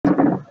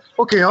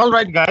Okay, all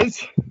right,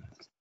 guys.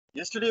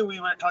 Yesterday we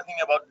were talking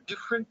about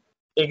different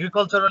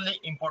agriculturally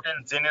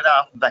important genera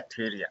of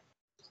bacteria.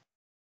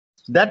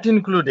 That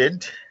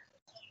included,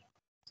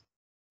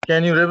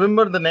 can you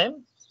remember the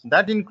name?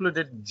 That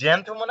included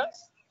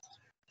Xanthomonas,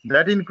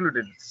 that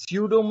included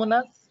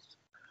Pseudomonas,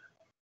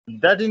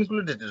 that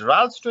included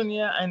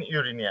Ralstonia and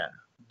Urinea.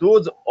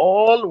 Those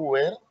all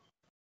were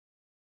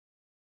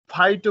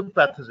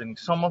phytopathogenic.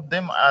 Some of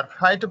them are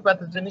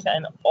phytopathogenic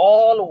and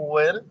all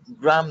were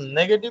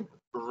gram-negative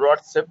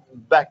rod-shaped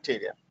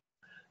bacteria.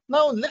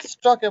 Now let's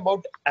talk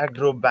about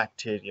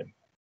Agrobacterium.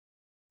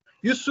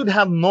 You should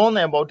have known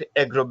about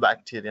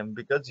Agrobacterium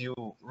because you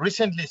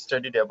recently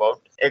studied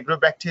about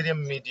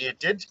Agrobacterium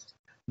mediated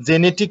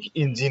genetic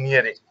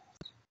engineering.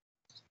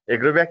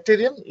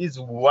 Agrobacterium is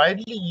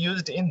widely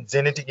used in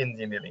genetic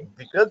engineering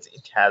because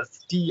it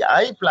has Ti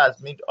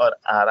plasmid or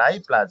Ri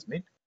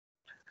plasmid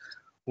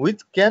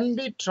which can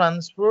be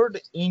transferred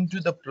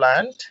into the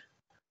plant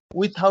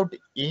without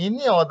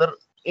any other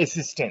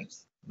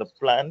assistance. The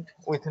plant,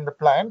 within the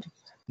plant,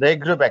 the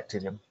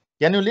Agrobacterium.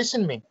 Can you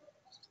listen me?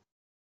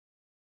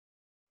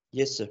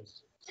 Yes, sir.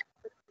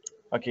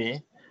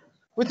 Okay.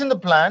 Within the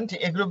plant,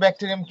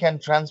 Agrobacterium can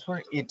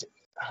transfer its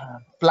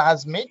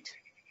plasmid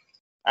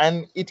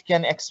and it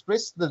can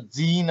express the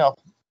gene of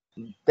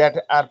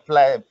that are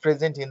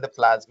present in the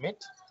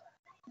plasmid.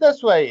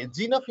 That's why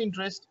gene of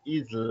interest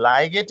is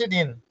ligated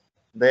in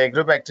the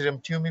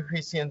Agrobacterium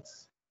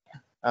tumefaciens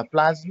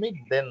plasmid.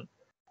 Then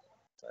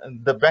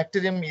the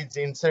bacterium is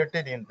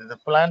inserted into the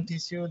plant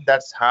tissue.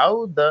 That's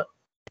how the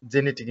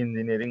genetic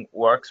engineering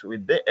works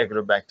with the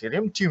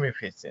Agrobacterium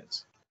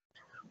tumefaciens.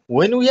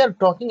 When we are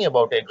talking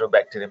about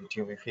Agrobacterium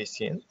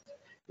tumefaciens,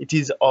 it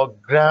is a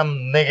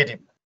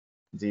gram-negative,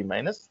 G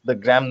minus, the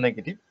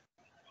gram-negative.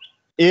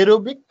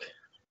 Aerobic,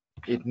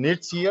 it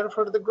needs air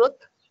for the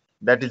growth,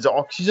 that is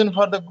oxygen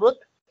for the growth.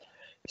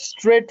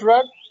 Straight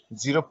rod,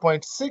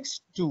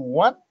 0.6 to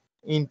 1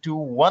 into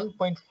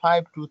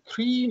 1.5 to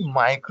 3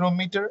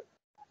 micrometer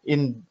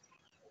in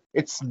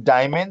its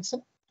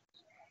dimension.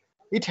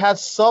 It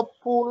has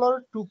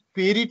subpolar to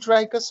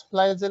peritrichous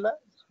flagella.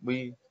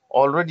 We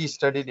already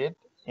studied it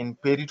in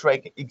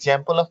peritrichous,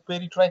 example of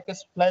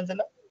peritrichous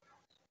flagella.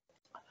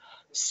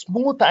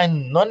 Smooth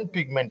and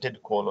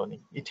non-pigmented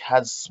colony. It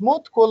has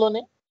smooth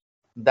colony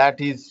that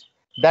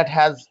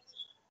has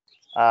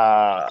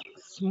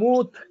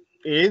smooth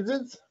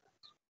edges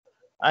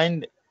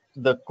and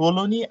the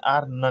colony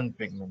are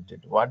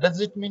non-pigmented. What does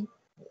it mean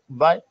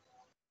by?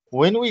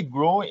 When we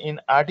grow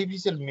in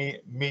artificial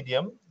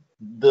medium,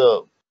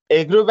 the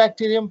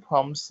Agrobacterium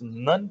forms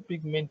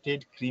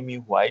non-pigmented creamy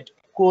white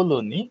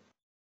colony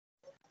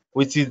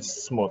which is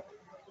smooth.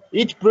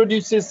 It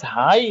produces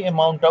high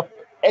amount of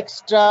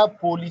extracellulار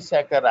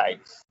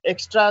polysaccharides.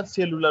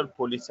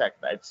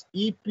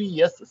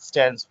 EPS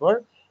stands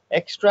for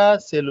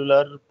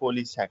extracellular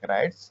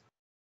polysaccharides.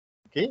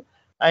 Okay,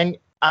 and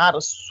are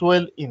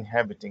soil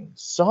inhabiting.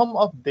 Some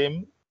of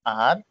them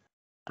are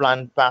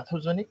plant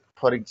pathogenic.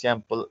 For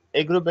example,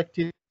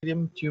 Agrobacterium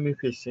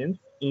tumefaciens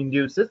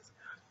induces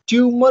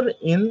tumor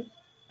in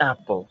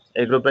apple.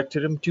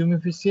 Agrobacterium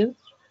tumefaciens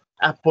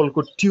apple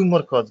को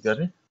tumor cause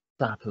गर्ने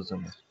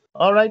pathogen.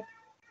 All right,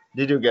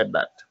 did you get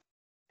that?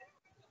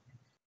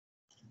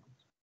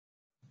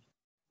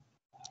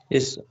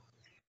 Yes, sir.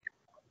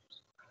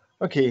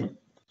 Okay,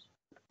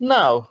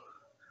 now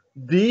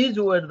these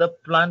were the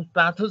plant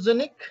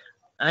pathogenic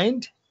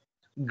and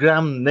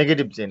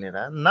gram-negative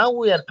genera. Now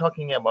we are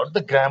talking about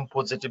the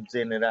gram-positive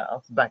genera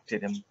of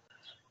bacterium.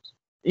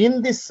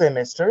 In this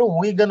semester,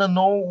 we're gonna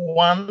know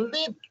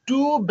only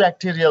 2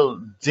 bacterial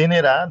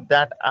genera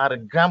that are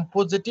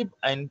gram-positive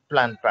and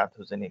plant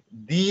pathogenic.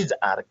 These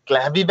are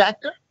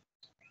Clavibacter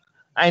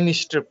and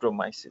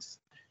Streptomyces.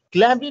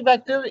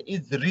 Clavibacter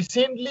is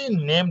recently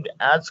named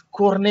as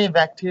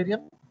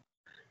Cornebacterium.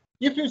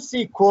 If you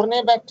see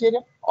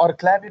Cornebacterium or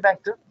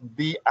Clavibacter,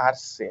 they are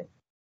same.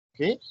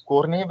 Okay,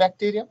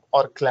 Cornebacterium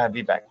or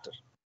Clavibacter.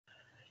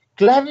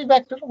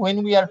 Clavibacter,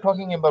 when we are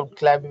talking about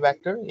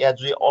Clavibacter, as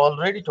we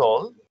already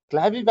told,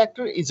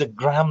 Clavibacter is a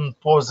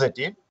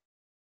gram-positive.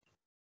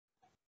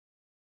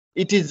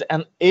 It is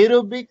an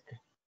aerobic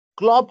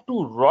club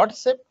to rod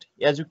shaped,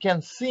 as you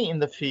can see in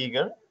the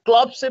figure.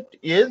 Club shaped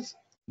is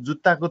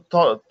जुत्ताको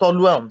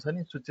तलुवा हुन्छ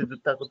नि सुचे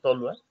जुत्ताको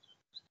तलुवा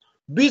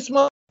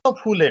बीचमा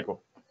फुलेको,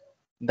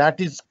 that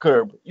is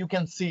curved. You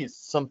can see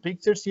some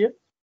pictures here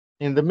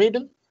in the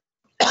middle.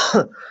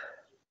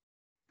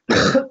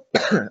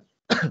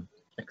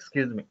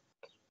 Excuse me.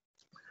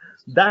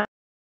 That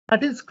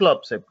is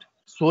club shaped.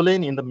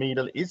 Solen in the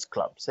middle is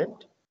club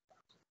shaped.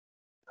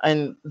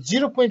 And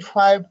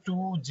 0.5 to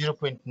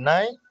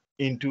 0.9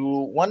 into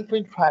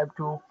 1.5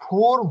 to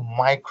 4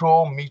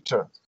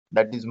 micrometer,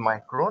 that is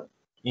micron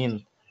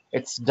in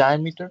its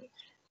diameter.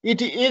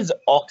 It is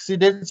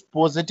oxidase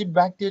positive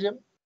bacterium.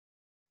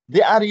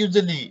 They are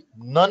usually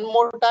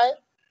non-motile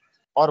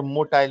or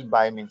motile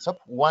by means of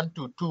 1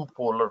 to 2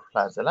 polar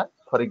flagella.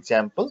 For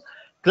example,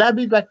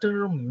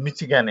 Clavibacter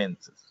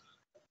michiganensis.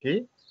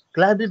 Okay,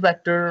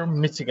 Clavibacter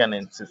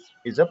michiganensis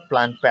is a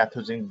plant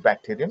pathogenic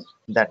bacterium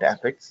that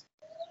affects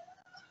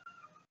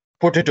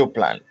potato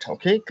plant.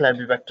 Okay,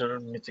 Clavibacter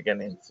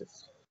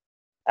michiganensis.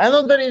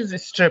 Another is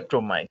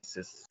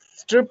Streptomyces.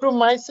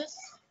 Streptomyces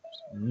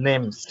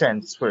name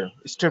stands for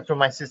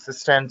Streptomyces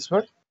stands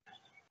for.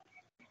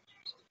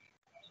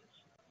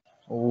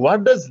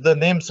 What does the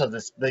name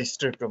suggest? The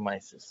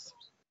Streptomyces.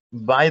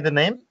 By the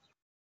name,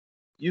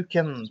 you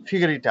can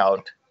figure it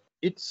out.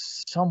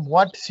 It's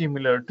somewhat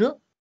similar to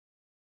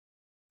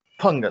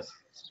fungus,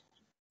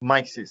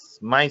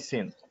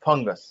 mycin,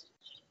 fungus.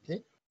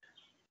 Okay,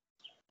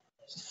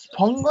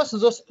 fungus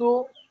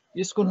जस्तो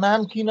यसको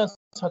नाम किन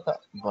छ त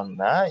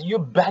भन्दा यो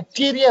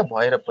bacteria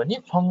भएर पनि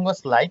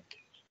फंगस लाइक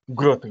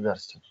ग्रोथ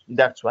गर्छ.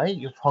 That's why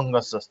यो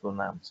फंगस जस्तो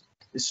नाम छ.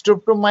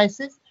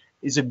 Streptomyces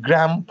is a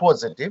gram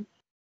positive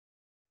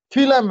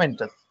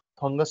filamentous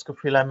फंगसको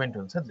filament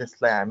हुन्छ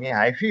त्यसलाई हामी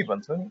हाइफी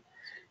भन्छौं नि.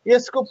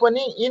 यसको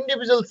पनि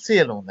इन्डिभिजुअल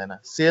सेल हुँदैन,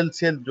 सेल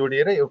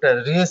जोडिएर एउटा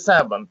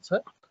रेसा बन्छ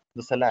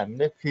जसलाई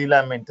हामीले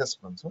फिलामेन्टस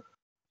भन्छौं.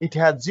 It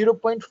has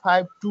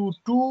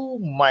 0.522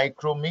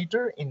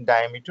 micrometer in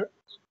diameter.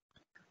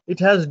 It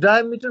has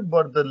diameter,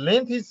 but the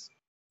length is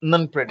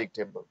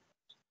non-predictable.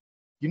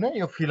 किन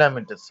यो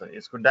फिलामेन्टस छ,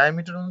 यसको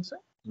डायमिटर हुन्छ,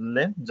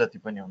 लेन्थ जति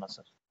पनि हुन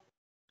सक्छ.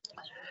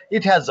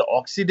 It has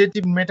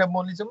oxidative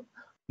metabolism,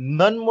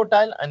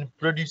 non-motile, and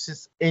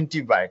produces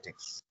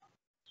antibiotics.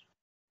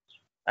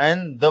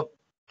 And the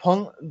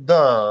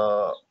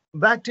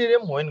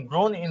bacterium, when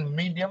grown in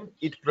medium,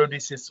 it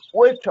produces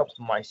waft of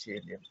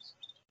mycelium.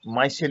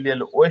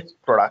 Mycelial waft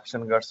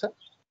production गर्छ.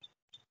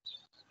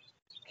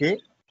 Okay.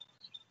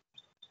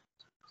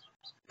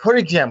 For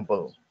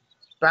example,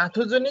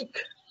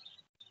 pathogenic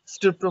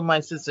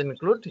Streptomyces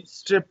include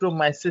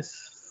Streptomyces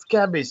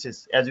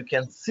scabaceus. As you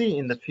can see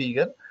in the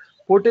figure,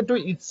 potato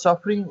is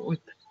suffering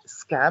with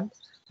scab.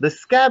 The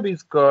scab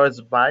is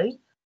caused by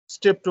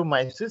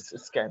Streptomyces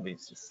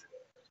scabaceus.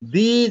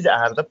 These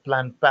are the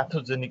plant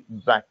pathogenic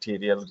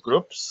bacterial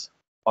groups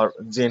or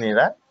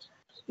genera.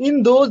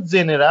 In those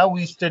genera,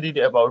 we studied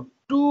about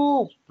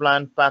 2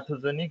 plant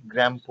pathogenic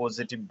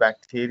gram-positive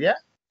bacteria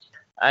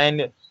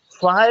and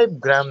 5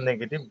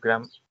 gram-negative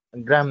plant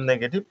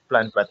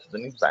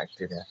pathogenic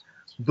bacteria.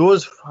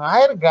 Those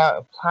 5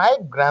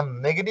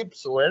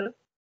 gram-negatives were,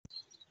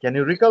 can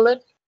you recall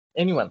it?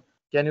 Anyone?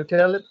 Can you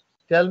tell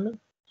me?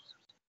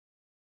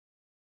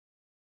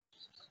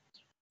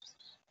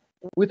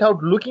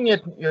 Without looking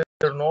at your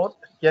note,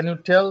 can you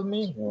tell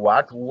me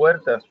what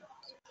were the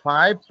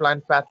 5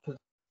 plant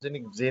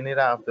pathogenic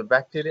genera of the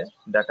bacteria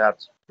that are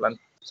plant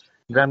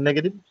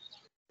gram-negative?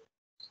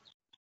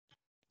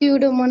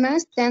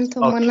 Pseudomonas,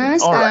 Xanthomonas,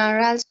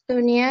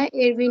 Ralstonia,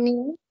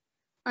 Erwinia,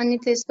 and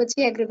त्यसपछि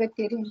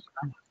Agrobacterium.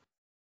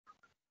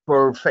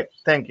 Perfect,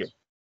 thank you.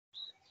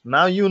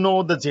 Now you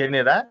know the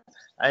genera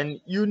and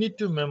you need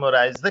to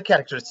memorize the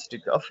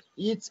characteristic of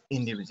each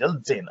individual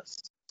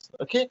genus.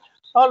 Okay,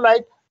 all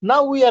right.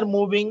 Now we are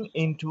moving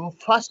into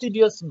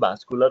Fastidious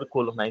Vascular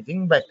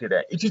Colonizing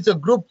Bacteria. It is a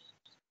group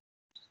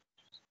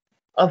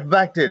of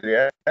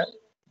bacteria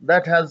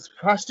that has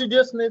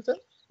fastidious nature,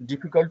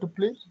 difficult to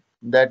place,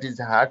 that is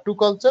hard to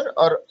culture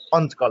or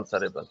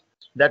unculturable.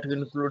 That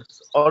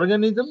includes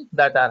organisms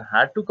that are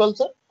hard to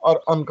culture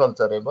or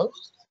unculturable.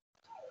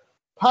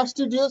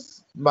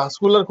 Fastidious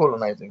vascular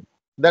colonizing,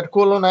 that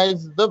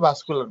colonize the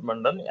vascular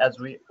bundle, as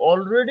we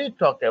already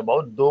talked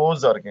about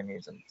those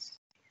organisms.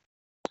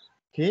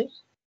 Okay,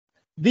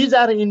 these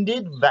are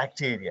indeed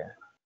bacteria.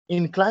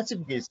 In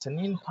classification,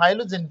 in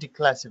phylogenetic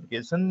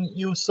classification,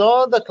 you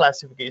saw the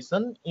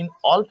classification in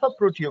alpha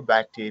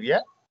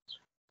proteobacteria.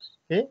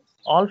 Okay,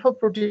 alpha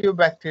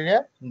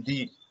proteobacteria,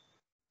 the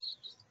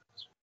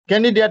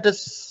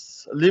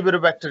Candidatus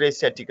Liberobacter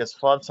asiaticus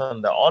falls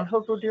on the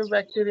alpha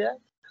proteobacteria,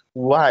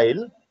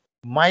 while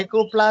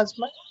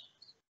mycoplasma,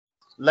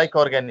 like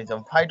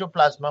organism,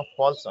 phytoplasma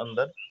falls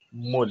under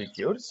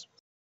molecules.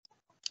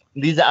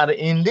 These are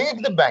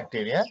indeed the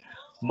bacteria,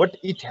 but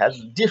it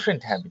has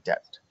different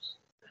habitat.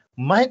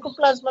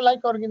 Mycoplasma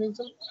like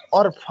organism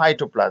or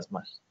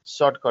phytoplasma,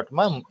 shortcut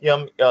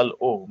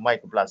MLO,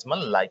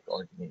 mycoplasma like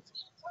organism,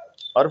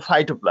 or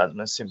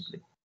phytoplasma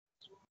simply.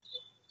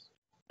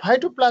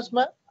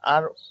 Phytoplasma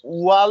are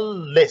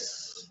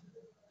wall-less.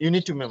 You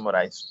need to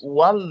memorize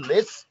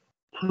wall-less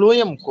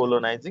phloem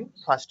colonizing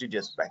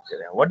fastidious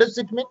bacteria. What does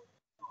it mean?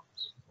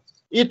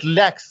 It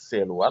lacks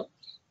cell wall.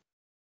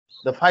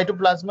 The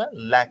phytoplasma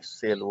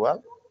lacks cell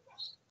wall,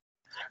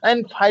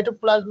 and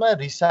phytoplasma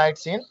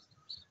resides in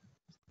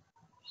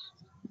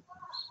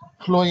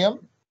phloem.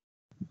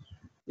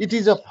 It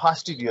is a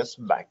fastidious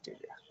bacteria.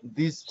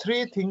 These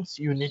 3 things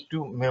you need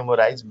to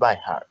memorize by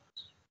heart.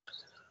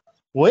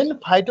 When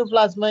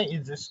phytoplasma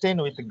is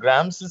stained with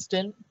gram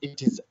stain,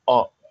 it is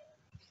a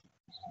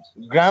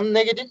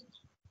gram-negative.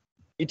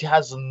 It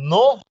has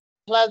no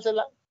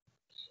flagella.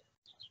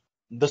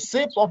 The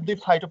shape of the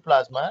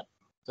phytoplasma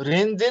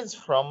ranges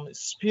from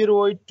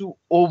spheroid to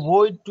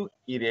ovoid to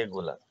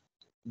irregular.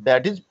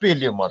 That is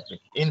paleomorphic.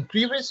 In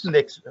previous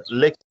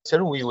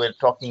lecture, we were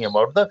talking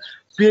about the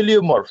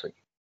paleomorphic.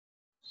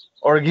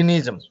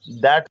 organism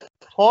that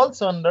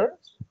falls under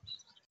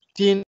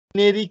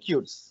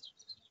tenericutes.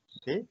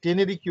 Okay,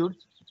 tenericutes,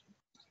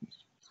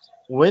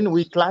 when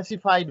we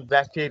classified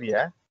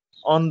bacteria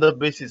on the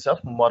basis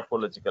of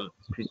morphological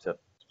feature,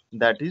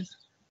 that is,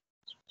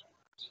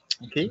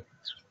 okay,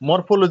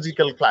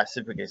 morphological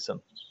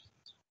classification.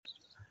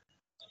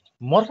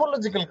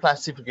 Morphological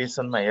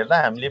classification ma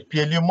herda हामीले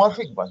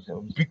paleomorphic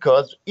भन्छौं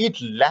because it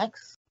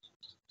lacks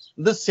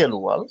the cell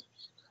wall,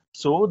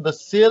 so the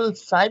cell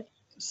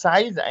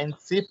size and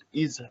shape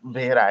is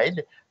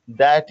varied,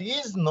 that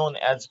is known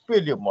as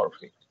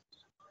paleomorphic.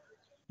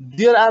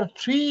 There are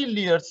three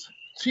layer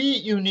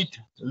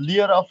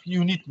of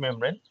unit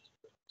membrane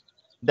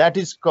that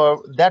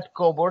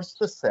covers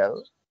the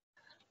cell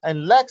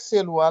and lacks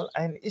cell wall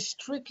and is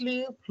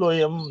strictly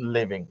phloem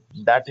living,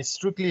 that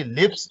strictly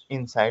lives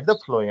inside the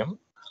phloem.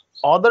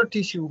 Other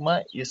tissue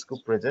ma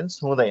यसको presence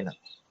हुँदैन.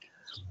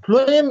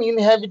 Phloem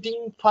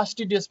inhabiting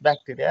fastidious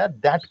bacteria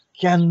that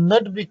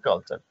cannot be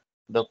cultured.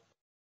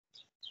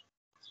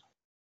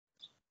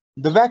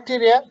 The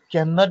bacteria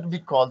cannot be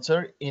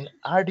cultured in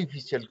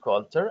artificial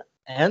culture,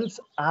 hence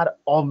are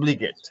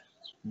obligate.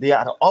 They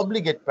are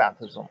obligate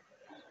pathogen.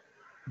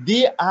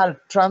 They are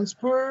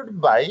transferred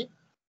by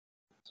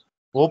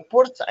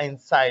hoppers and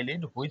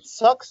xylid, which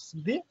sucks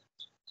the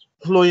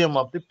phloem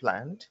of the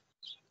plant.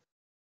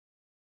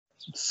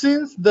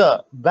 Since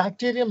the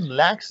bacterium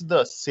lacks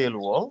the cell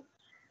wall,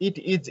 it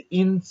is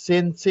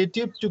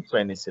insensitive to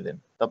penicillin.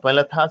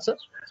 तपाईलाई थाहा छ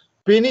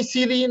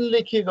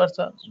पेनिसिलिनले के गर्छ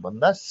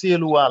भन्दा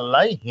sale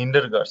वाललाई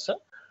hinder गर्छ.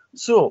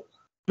 So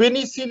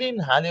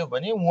penicillin हाल्यो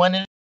भने one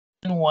and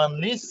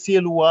only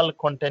cell wall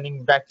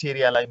containing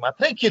bacteriaलाई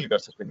मात्रै किल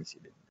गर्छ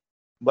penicillin,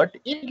 but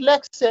it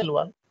lacks cell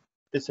wall.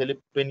 त्यसैले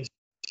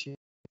penicillin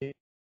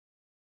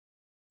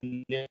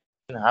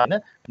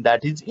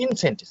that is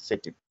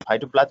insensitive.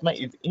 Phytoplasma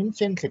is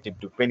insensitive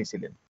to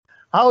penicillin.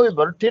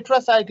 However,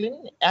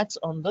 tetracycline acts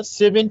on the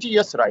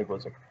 70S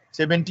ribosome.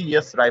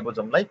 70S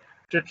ribosome like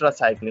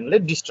tetracycline le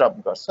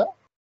disturb garcha.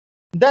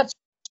 That's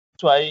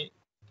why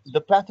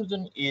the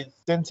pathogen is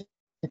sensitive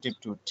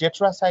to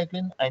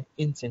tetracycline and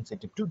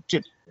insensitive to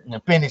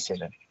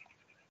penicillin.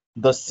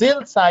 The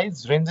cell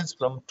size ranges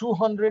from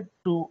 200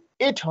 to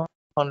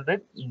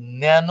 800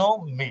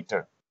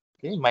 nanometer.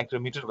 Okay,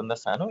 micrometer भन्दा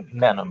सानो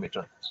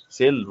nanometer.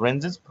 Cell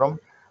ranges from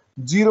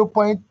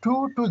 0.2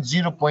 to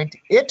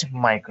 0.8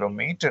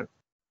 micrometer.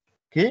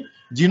 Okay,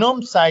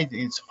 genome size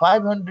is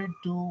 500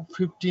 to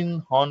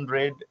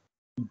 1500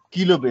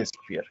 kilobase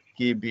pair,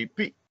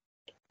 kbp.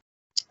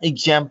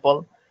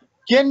 Example: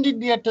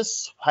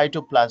 Candidatus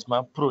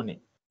phytoplasma pruni,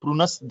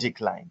 prunus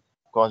decline,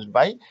 caused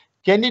by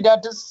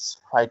Candidatus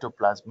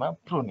phytoplasma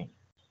pruni.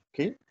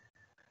 Okay.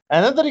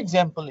 Another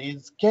example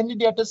is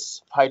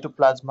Candidatus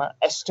phytoplasma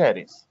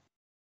asteris,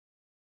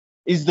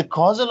 is the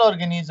causal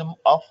organism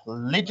of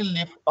little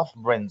leaf of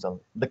brinjal,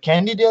 the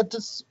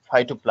Candidatus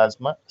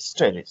phytoplasma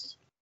asteris.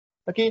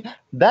 Okay,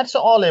 that's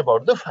all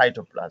about the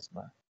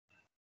phytoplasma.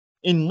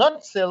 In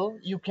nutshell,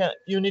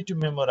 you need to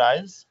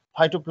memorize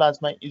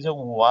phytoplasma is a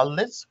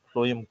wall-less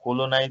phloem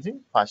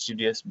colonizing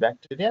fastidious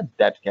bacteria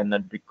that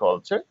cannot be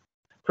cultured.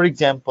 For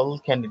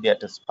example,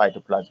 Candidatus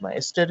phytoplasma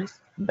asteris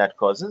that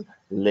causes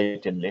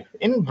little leaf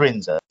in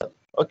brinjal.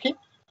 Okay.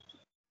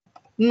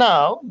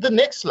 Now the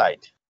next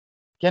slide.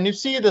 Can you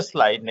see the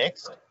slide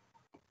next?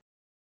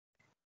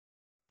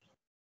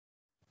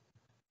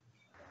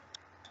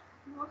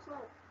 No, sir.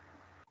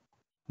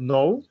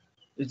 No.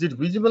 Is it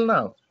visible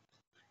now?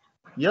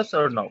 Yes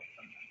or no?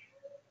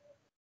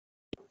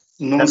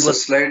 No, sir.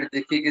 Slide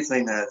देखेकै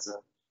छैन आज.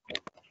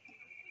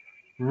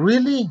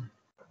 Really?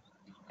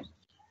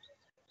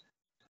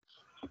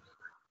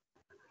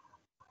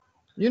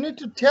 You need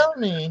to tell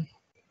me.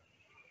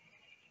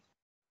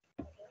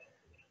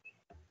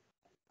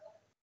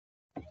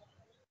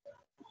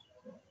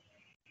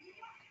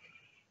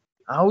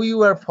 How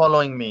you are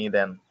following me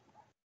then?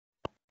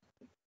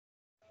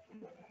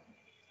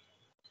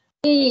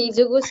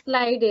 हिजोको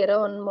slide हेरेर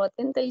भन्नुभएको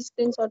थियो नि त,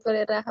 screenshot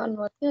गरेर राख्नु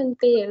भएको थियो अनि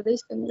त्यही हेर्दै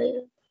सुन्दै.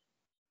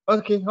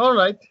 Okay, all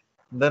right.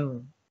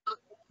 Then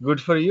good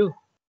for you.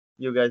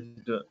 You guys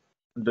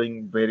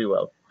doing very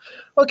well.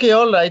 Okay,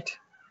 all right.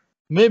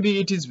 Maybe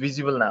it is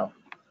visible now.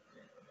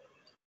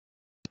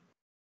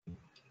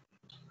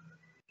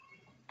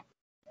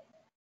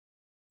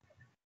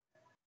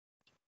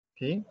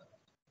 Okay.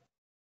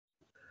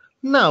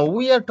 Now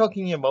we are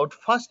talking about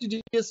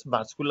Fastidious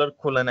Vascular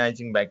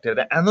Colonizing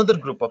Bacteria, another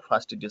group of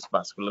Fastidious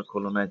Vascular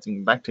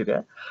Colonizing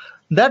Bacteria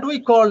that we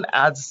called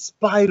as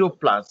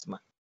Spiroplasma.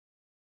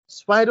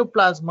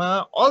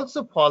 Spiroplasma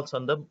also falls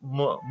under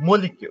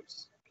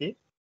molecules. Okay,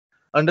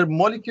 under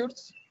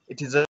molecules,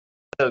 it is a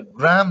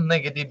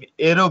gram-negative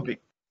aerobic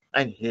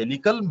and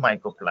helical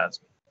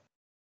mycoplasma.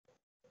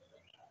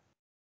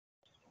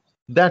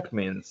 That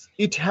means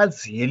it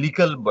has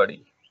helical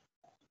body.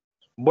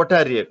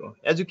 Botariego.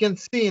 As you can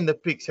see in the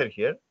picture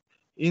here,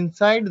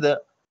 inside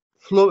the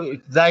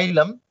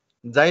xylem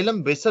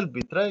vessel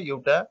भित्र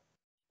एउटा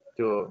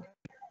त्यो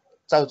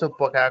चाउचाउ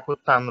पकाएको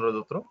ताम्रो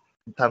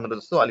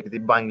जस्तो अलिकति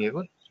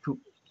बाङ्गिएको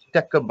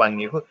ट्याक्क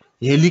बाङ्गिएको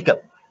helical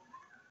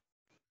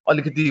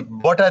अलिकति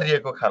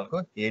बटारिएको खालको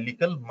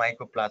helical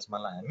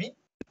माइकोप्लाज्मालाई हामी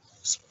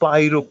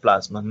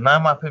spiroplasma,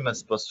 नाम आफैमा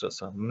स्पष्ट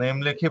छ,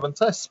 नेमले के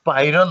भन्छ,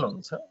 स्पाइरल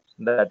हुन्छ,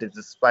 that is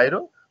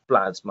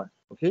spiroplasma.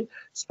 Okay,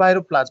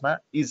 spiroplasma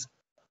is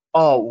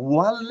a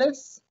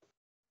wall-less,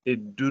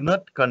 it do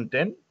not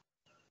contain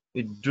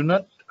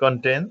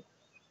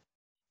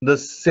the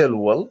cell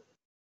wall.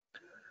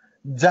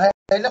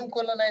 Xylem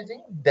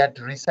colonizing, that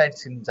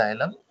resides in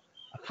xylem.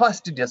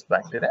 Fastidious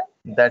bacteria,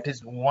 that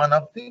is one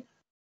of the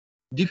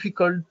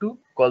difficult to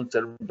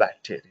culture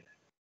bacteria.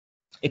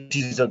 It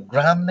is a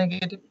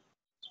gram-negative,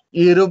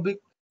 aerobic,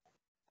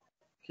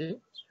 okay,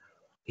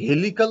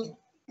 helical,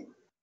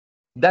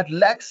 that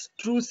lacks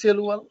true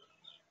cell wall,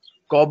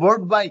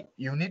 covered by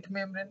unit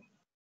membrane.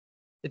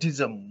 It is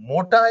a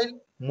motile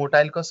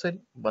कसरी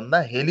भन्दा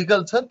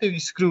helical छ, त्यो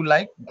screw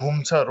like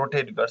घुम्छ,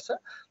 rotate गर्छ.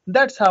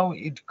 That's how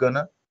it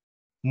gonna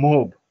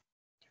move.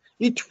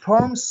 It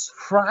forms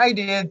fried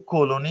egg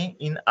colony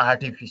in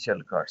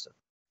artificial culture.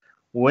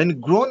 When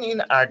grown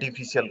in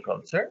artificial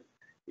culture,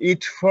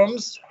 it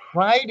forms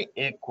fried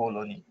egg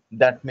colony.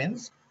 That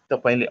means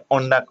तपाईले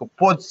अन्डाको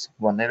पोच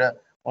भनेर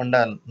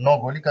अन्डा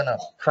नघोलिकन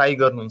फ्राई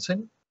गर्नुहुन्छ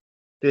नि,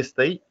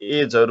 त्यस्तै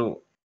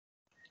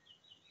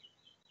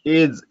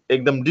एज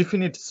एकदम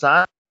डिफिनिट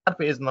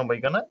शार्प एज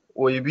नभइकन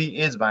वेभी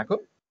एज भएको,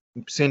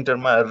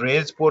 सेन्टरमा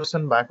रेज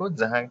पोर्सन भएको,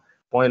 जहाँ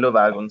पहेँलो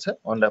भाग हुन्छ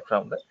अन्डा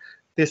फ्राउँदा,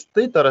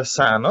 त्यस्तै तर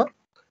सानो,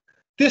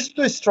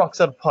 त्यस्तो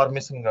स्ट्रक्चर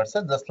फर्मेसन गर्छ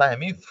जसलाई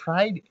हामी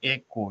फ्राइड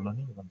एग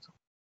कोलोनी भन्छौँ.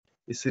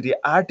 यसरी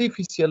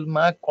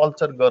आर्टिफिसियलमा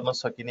कल्चर गर्न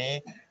सकिने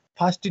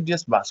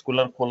फास्टिडियस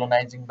भास्कुलर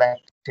कोलोनाइजिङ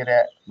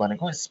ब्याक्टेरिया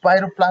भनेको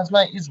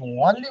spiroplasma is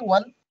only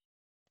one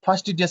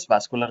fastidious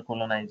vascular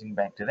colonizing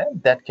bacteria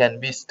that can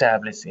be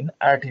established in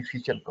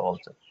artificial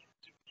culture.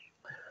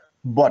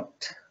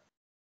 But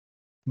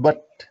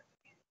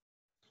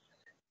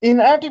in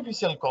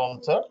artificial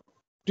culture,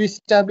 to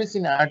establish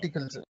in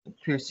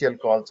artificial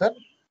culture,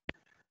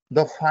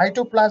 the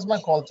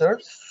phytoplasma culture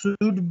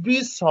should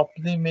be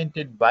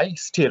supplemented by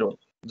sterol.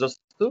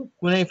 जस्तो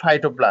कुनै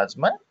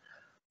phytoplasma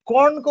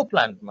कर्नको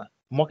प्लान्टमा,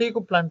 मकैको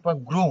प्लान्टमा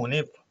grow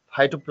हुने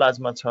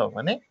phytoplasma छ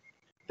भने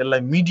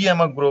त्यसलाई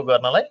मिडियामा grow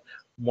गर्नलाई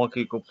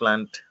मकैको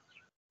प्लान्ट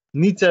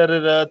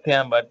निचारेर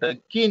त्यहाँबाट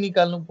के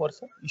निकाल्नु पर्छ,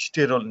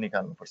 स्टेरोल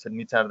निकाल्नु पर्छ.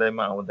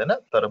 निचार्दैमा आउँदैन,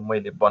 तर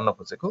मैले भन्न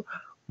खोजेको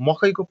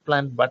मकैको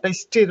प्लान्टबाट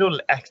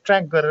स्टेरोल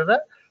एक्सट्र्याक्ट गरेर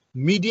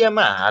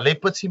मिडियामा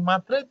हालेपछि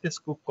मात्रै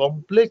त्यसको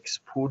कम्प्लेक्स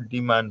फुड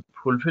डिमान्ड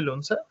फुलफिल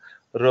हुन्छ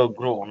र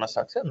ग्रो हुन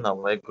सक्छ,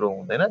 नभए ग्रो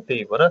हुँदैन.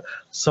 त्यही भएर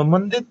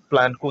सम्बन्धित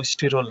प्लान्टको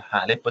स्टेरोल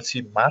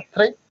हालेपछि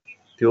मात्रै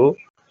त्यो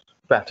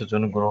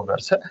प्याथोजन ग्रो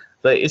गर्छ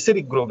र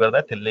यसरी ग्रो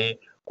गर्दा त्यसले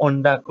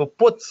अन्डाको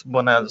पोच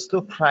बना जस्तो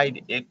फ्राइड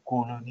एग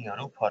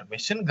कोलोनीहरू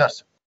फर्मेसन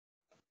गर्छ.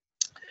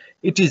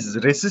 It is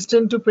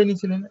resistant to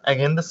penicillin,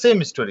 again the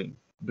same story,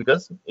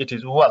 because it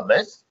is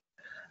wall-less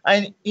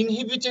and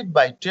inhibited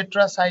by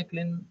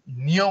tetracycline,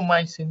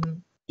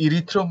 neomycin,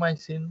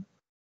 erythromycin.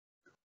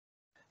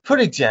 For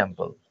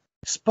example,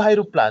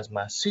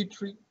 Spiroplasma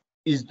citri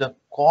is the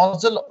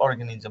causal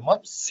organism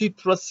of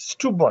citrus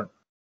stubborn.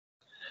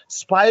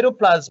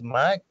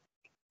 Spiroplasma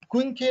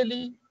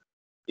quincali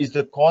is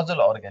the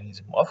causal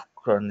organism of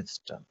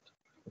cornstarch.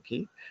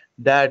 Okay,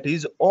 that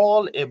is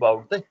all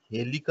about the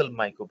helical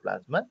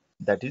mycoplasma,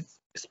 that is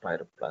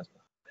spiroplasma.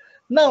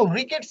 Now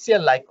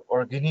rickettsia-like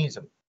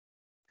organism.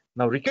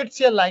 Now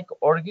rickettsia-like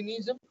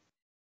organism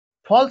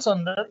falls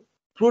under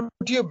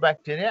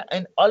proteobacteria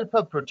and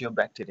alpha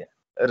proteobacteria.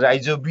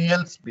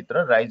 Rhizobials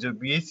vitra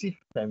Rhizobiaceae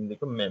family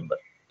ko member,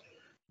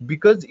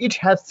 because it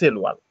has cell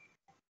wall.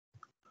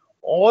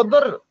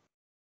 Other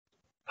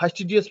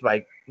fastidious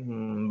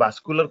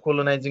vascular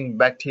colonizing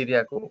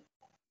bacteria ko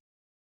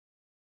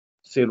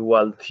cell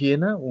wall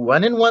thiena.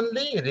 One and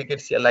only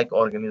rickettsia-like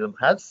organism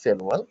has cell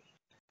wall.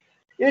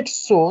 It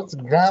shows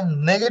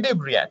gram-negative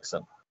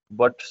reaction,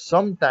 but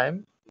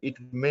sometimes it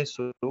may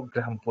show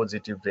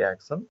gram-positive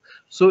reaction.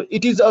 So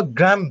it is a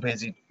gram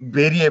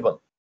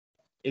variable.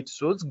 It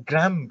shows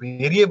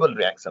gram-variable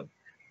reaction.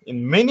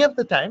 In many of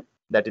the time,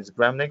 that is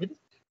gram-negative.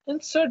 In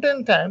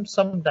certain times,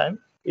 sometimes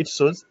it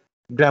shows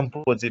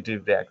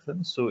gram-positive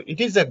reaction. So it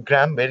is a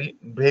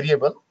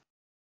gram-variable.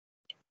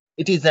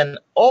 It is an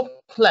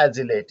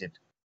off-flagellated,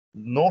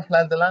 no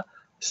flagella,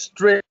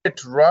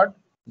 straight rod,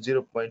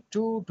 0.2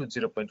 to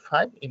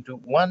 0.5 into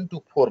 1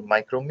 to 4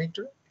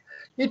 micrometer.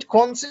 It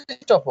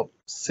consists of a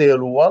cell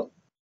wall,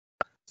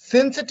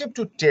 sensitive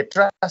to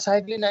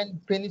tetracycline and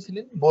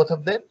penicillin, both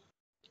of them.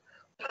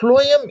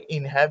 Phloem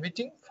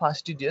inhabiting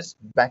fastidious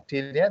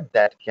bacteria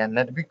that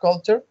cannot be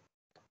cultured.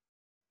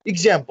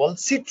 Example,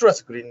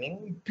 citrus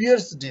greening,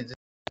 Pierce disease,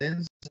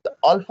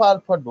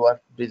 alpha-alpha dwarf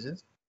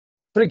disease.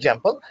 For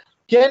example,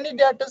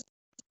 Candidatus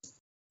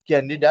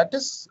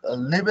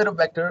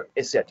Liberobacter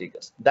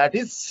asiaticus, that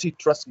is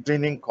citrus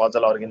greening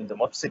causal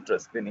organism of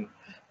citrus greening.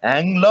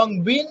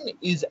 Anglong bean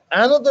is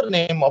another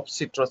name of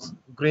citrus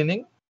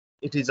greening.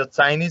 It is a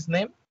Chinese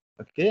name.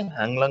 Okay,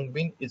 Anglong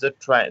bean is a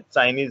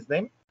Chinese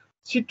name.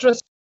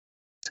 Citrus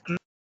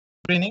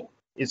greening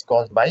is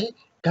caused by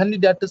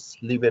Candidatus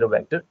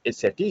Liberobacter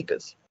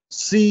asiaticus,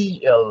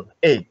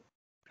 CLA.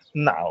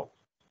 Now,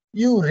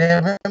 you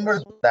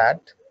remember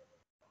that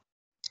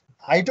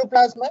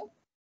cytoplasma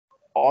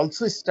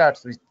also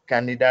starts with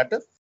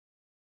candidatus.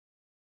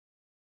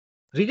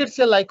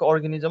 Rickettsia-like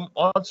organism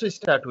also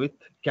start with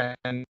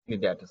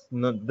candidatus.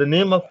 No, the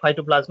name of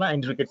phytoplasma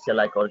and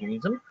Rickettsia-like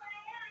organism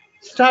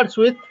starts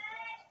with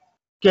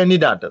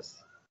candidatus.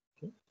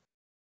 Okay.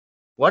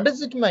 What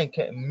does it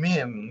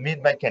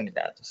mean by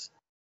candidatus?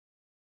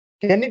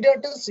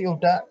 Candidatus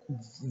एउटा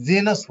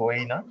genus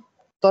होइन,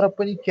 तर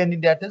पनि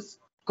candidatus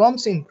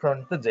comes in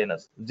front of the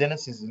genus.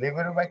 Genus is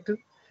Clavibacter.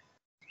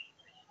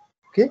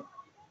 Okay.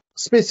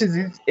 Species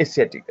is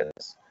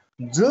Asiaticus.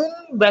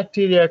 जुन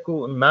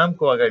ब्याक्टेरियाको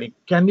नामको अगाडि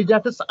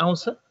candidatus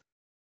आउँछ,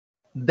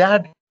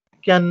 that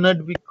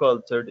cannot be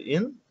cultured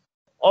in,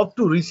 up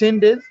to recent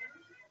days,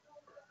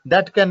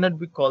 that cannot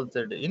be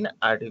cultured in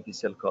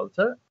artificial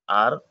culture,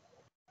 are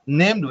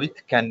named with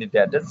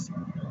candidatus,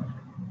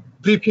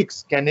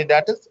 prefix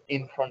candidatus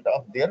in front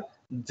of their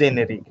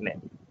generic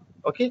name.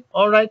 Okay,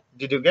 all right,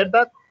 did you get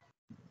that?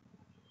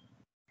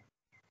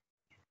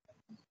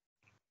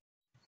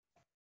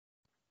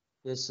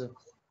 Yes, sir.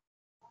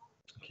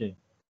 Okay.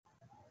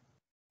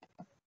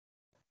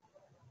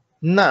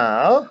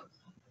 Now,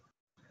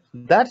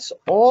 that's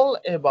all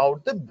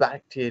about the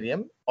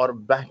bacterium or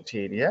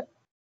bacteria.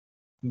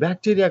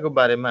 Bacteria को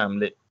बारेमा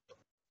हामीले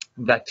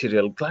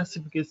bacterial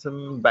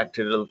classification,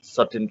 bacterial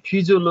certain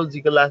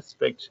physiological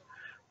aspects,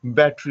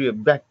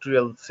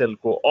 bacterial cell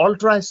को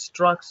ultra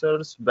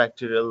structures,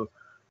 bacterial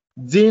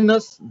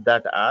genus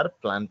that are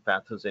plant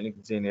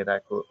pathogenic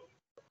genera को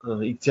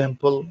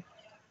example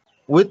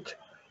with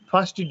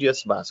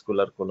Fastidious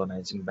Vascular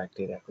Colonizing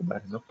Bacteria को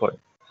बारेमा पढ्यौं.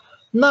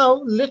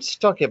 Now let's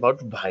talk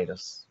about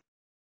virus.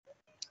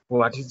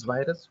 What is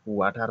virus?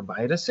 What are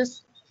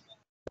viruses?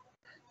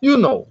 You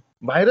know,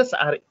 viruses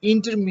are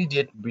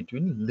intermediate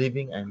between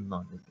living and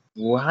non-living.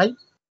 Why?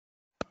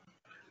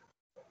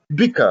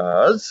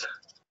 Because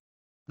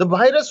the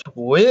virus,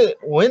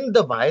 when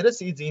the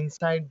virus is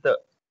inside the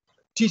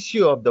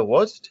tissue of the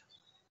host,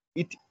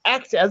 it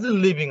acts as a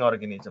living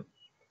organism.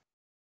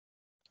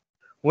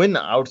 When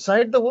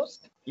outside the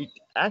host, it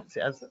acts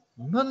as a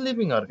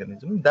non-living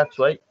organism. That's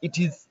why it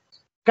is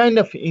kind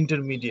of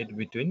intermediate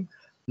between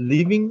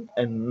living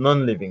and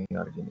non-living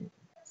organism.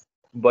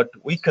 But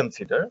we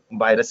consider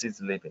virus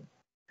is living.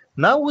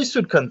 Now we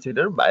should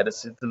consider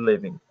virus is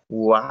living.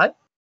 Why?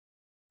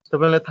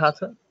 तपाईलाई थाहा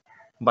छ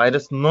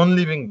virus non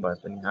living भए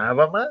पनि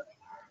हावामा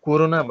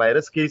corona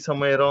virus केही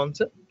समय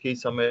रहन्छ, केही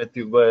समय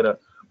त्यो गएर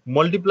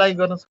मल्टिप्लाई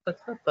गर्न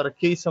सक्छ, तर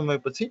केही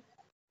समयपछि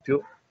त्यो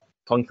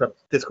फंक्सन,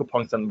 त्यसको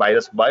फंक्सन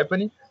भाइरस भए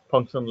पनि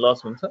फंक्सन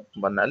लस हुन्छ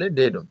भन्नाले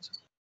डेड हुन्छ.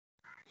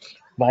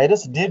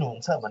 भाइरस डेड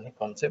हुन्छ भन्ने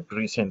concept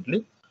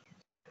recently.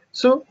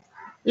 So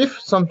if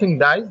something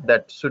dies,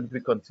 that should be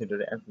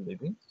considered as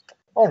living.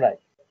 All right.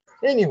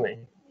 Anyway,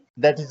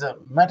 that is a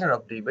matter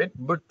of debate.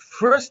 But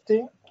first,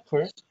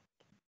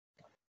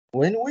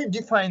 when we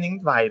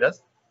defining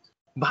virus,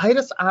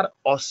 viruses are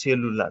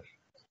acellular.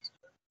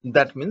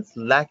 That means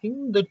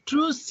lacking the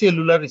true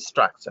cellular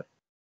structure.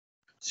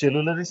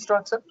 Cellular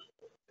structure.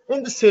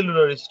 In the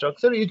cellular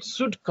structure, it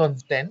should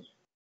contain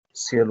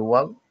cell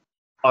wall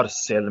or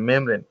cell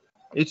membrane.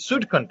 It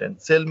should contain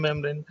cell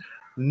membrane,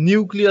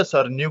 nucleus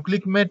or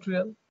nucleic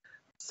material,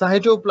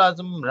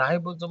 cytoplasm,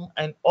 ribosome,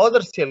 and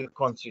other cell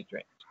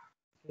constituent.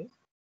 Okay?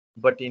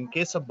 But in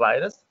case of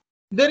virus,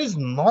 there is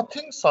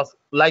nothing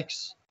like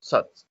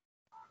such.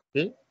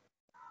 Okay?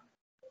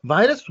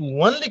 Virus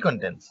only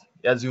contains,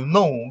 as you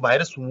know,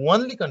 virus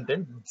only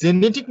contains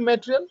genetic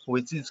material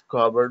which is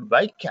covered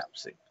by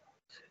capsid.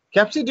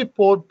 Capsid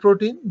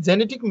protein,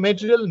 genetic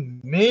material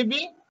may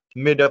be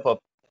made up of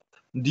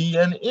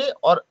DNA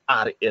or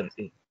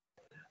RNA.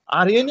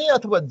 RNA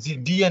अथवा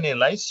DNA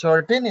लाई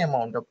certain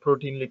amount of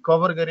protein ले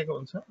cover गरेको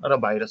हुन्छ र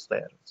virus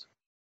तयार हुन्छ.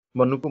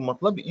 भन्नुको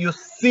मतलब यो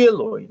सेल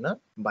होइन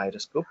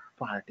भाइरसको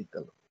पार्टिकल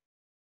हो.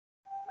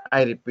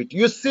 I repeat,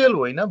 यो सेल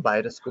होइन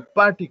भाइरसको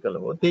पार्टिकल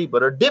हो. त्यही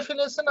भएर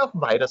definition of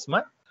virus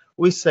मा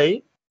we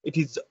say it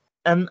is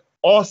an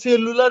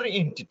acellular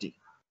entity.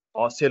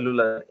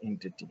 Acellular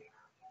entity.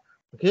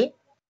 Okay.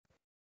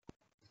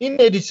 In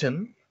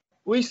addition,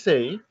 we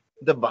say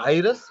the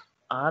virus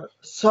are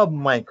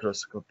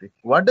submicroscopic.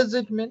 What does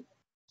it mean?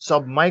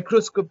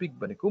 Submicroscopic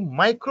भनेको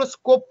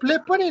माइक्रोस्कोपले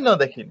पनि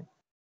नदेखिने.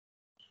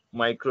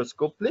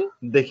 माइक्रोस्कोपले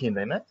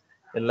देखिँदैन.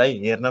 यसलाई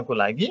हेर्नको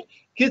लागि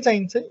के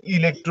चाहिन्छ?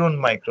 इलेक्ट्रोन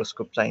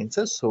माइक्रोस्कोप चाहिन्छ.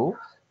 So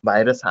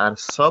viruses are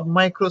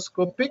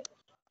submicroscopic.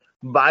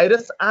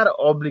 Viruses are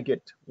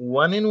obligate.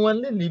 One and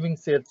only living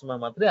cells मा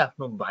मात्रै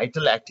आफ्नो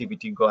vital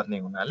activity गर्ने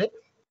हुनाले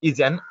is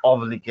an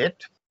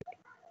obligate.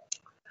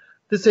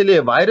 त्यसैले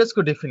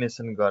भाइरसको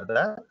डेफिनेसन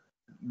गर्दा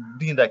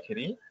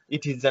दिँदाखेरि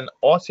it is an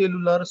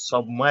acellular,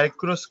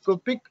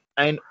 submicroscopic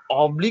and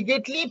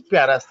obligately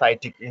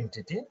parasitic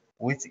entity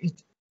which is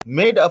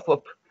made up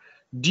of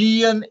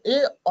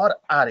DNA or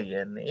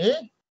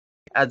RNA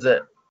as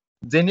a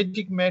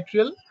genetic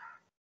material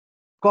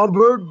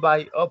covered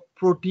by a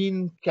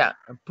protein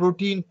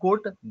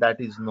coat that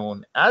is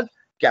known as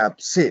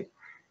capsid.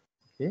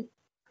 Okay.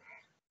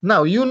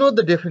 Now you know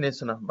the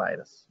definition of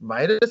virus.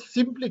 Virus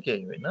simply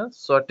केही होइन,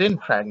 certain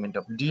fragment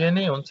of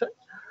DNA हुन्छ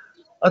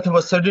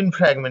अथवा certain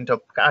fragment of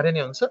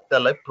RNA हुन्छ,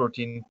 त्यसलाई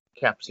protein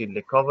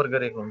क्याप्सिडले cover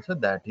गरेको हुन्छ,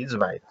 that is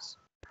virus.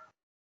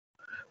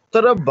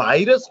 तर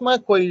भाइरसमा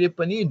कहिले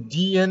पनि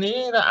DNA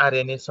र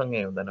RNA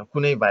सँगै हुँदैन.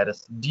 कुनै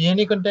भाइरस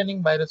DNA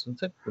containing virus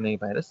हुन्छ, कुनै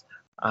भाइरस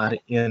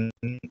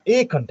RNA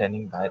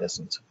containing virus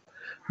हुन्छ.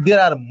 There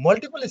are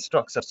multiple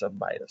structures of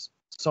virus.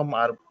 Some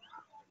are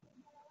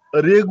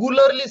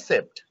regularly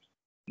shaped,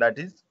 that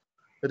is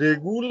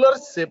regular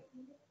shape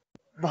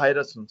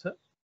virus हुन्छ.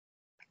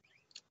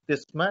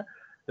 त्यसमा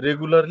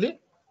regularly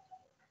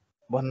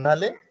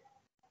भन्नाले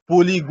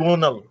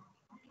polygonal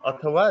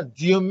अथवा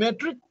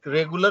जियोमेट्रिक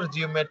रेगुलर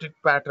जियोमेट्रिक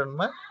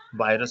प्याटर्नमा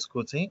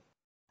भाइरसको चाहिँ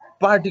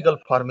पार्टिकल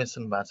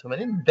फर्मेसन भएको छ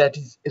भने दैट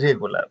इज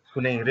रेगुलर.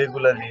 कुनै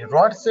रेगुलरली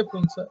रड शेप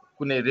हुन्छ,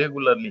 कुनै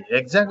रेगुलरली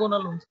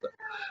हेक्सागोनल हुन्छ,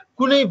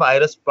 कुनै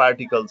भाइरस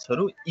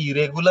पार्टिकल्सहरु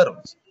इरेगुलर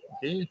हुन्छ.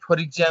 Okay, for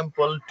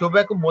example,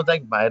 tobacco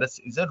mosaic virus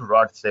is a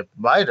rod shaped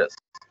virus.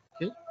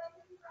 Okay.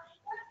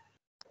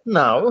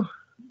 Now,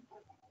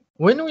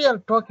 when we are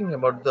talking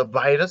about the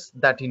virus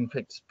that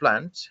infects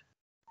plants,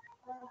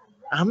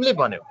 हामीले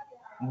भन्यौ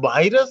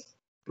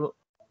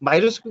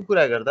भाइरसको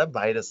कुरा गर्दा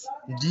भाइरस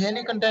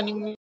DNA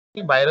containing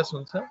भाइरस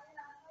हुन्छ,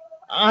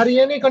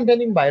 RNA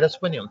containing virus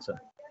पनि हुन्छ.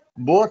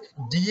 Both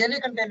DNA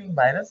containing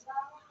virus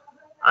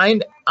and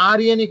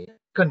RNA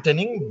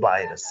containing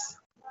virus.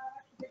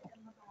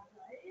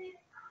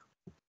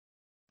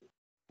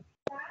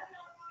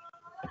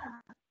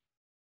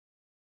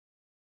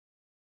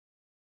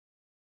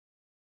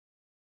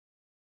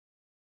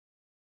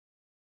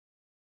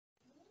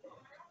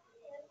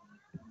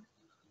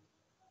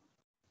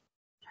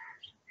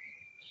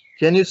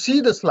 Can you see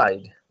the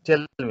slide?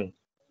 Tell me,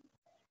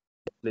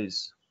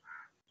 please.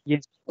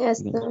 Yes.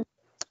 Yes, sir.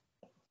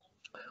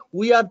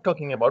 We are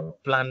talking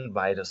about plant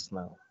virus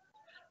now.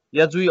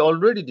 As we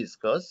already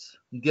discussed,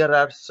 there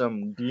are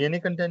some DNA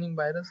containing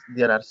virus,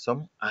 there are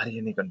some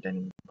RNA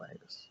containing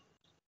virus.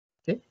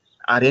 Okay,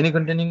 RNA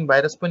containing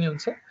virus पनि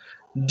हुन्छ,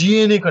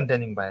 DNA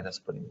containing virus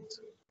पनि हुन्छ.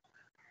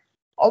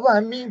 अब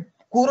हामी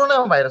corona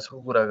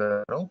भाइरसको कुरा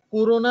गरौँ.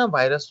 Corona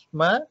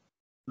भाइरसमा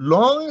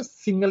long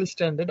single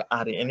stranded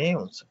RNA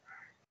हुन्छ.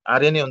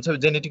 RNA हुन्छ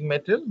जेनेटिक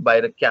मेटेरियल,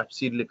 बाहिर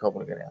क्याप्सिडले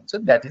कभर गरेको हुन्छ,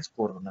 that is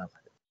corona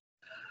virus.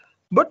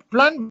 But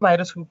plant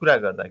भाइरसको कुरा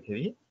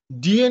गर्दाखेरि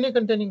DNA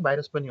containing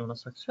भाइरस पनि हुन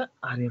सक्छ,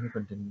 RNA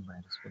containing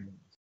भाइरस पनि हुन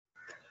सक्छ.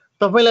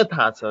 तपाईलाई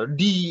थाहा छ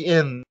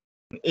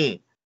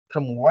DNA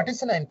from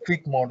Watson and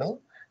Crick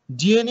model,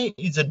 DNA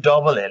is a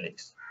double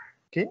helix.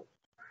 Okay,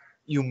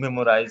 you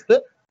memorize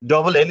the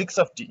double helix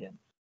of DNA.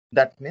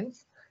 That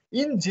means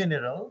in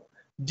general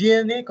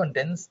DNA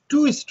contains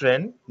two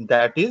strands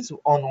that is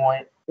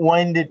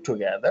unwinded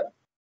together.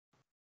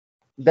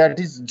 That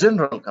is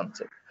general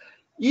concept.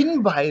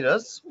 In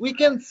virus we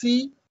can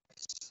see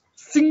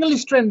single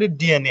stranded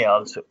DNA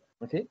also.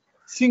 Okay,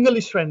 single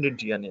stranded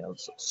DNA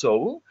also.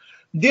 So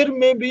there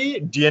may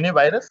be DNA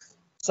virus.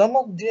 Some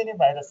of DNA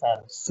virus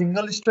are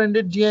single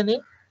stranded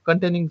DNA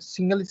containing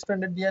single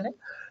stranded DNA.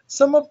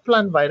 Some of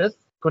plant virus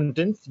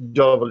contains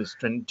double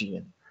stranded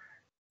DNA.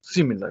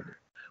 Similarly,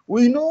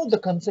 we know the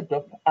concept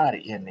of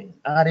RNA.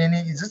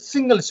 RNA is a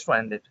single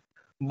stranded,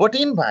 but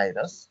in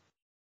virus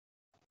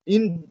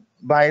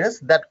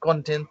that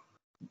contains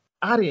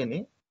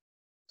RNA,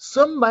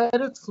 some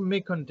virus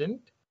may contain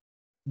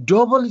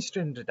double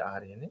stranded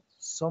RNA,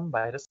 some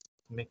virus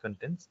may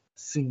contain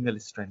single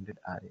stranded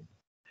RNA.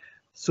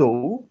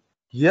 So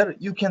here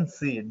you can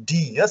see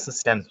DS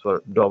stands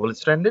for double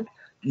stranded,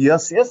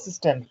 SS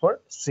stands for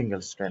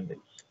single stranded.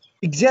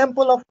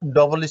 Example of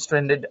double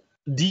stranded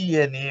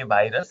DNA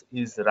virus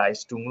is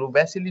rice tungro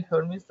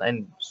bacilliformis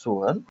and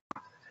so on.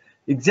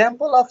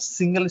 Example of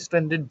single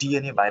stranded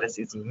DNA virus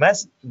is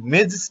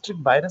Magistric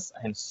virus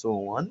and so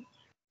on.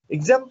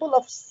 Example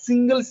of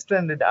single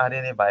stranded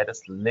RNA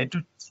virus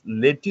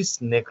lattice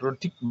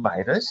necrotic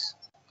virus.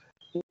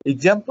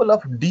 Example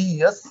of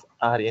DS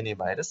RNA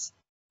virus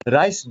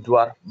rice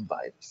dwarf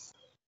virus.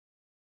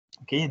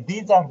 Okay,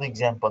 these are the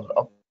examples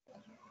of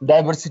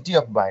diversity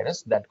of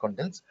virus that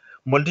contains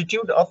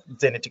multitude of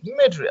genetic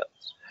material.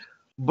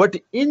 But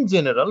in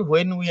general,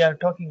 when we are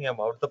talking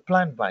about the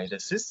plant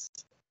viruses,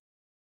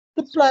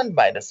 the plant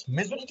virus,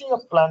 majority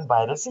of plant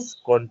viruses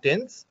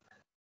contains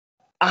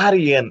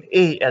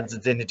RNA as a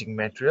genetic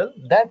material,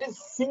 that is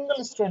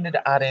single stranded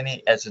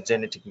RNA as a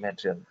genetic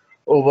material.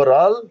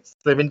 Overall,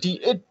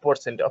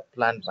 78% of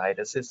plant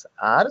viruses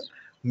are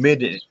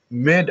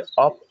made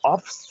up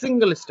of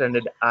single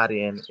stranded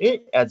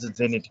RNA as a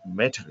genetic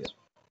material.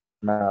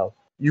 Now,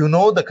 you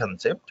know the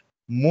concept.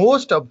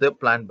 Most of the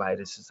plant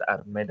viruses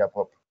are made up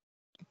of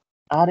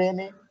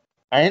RNA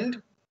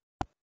and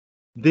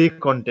they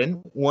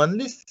contain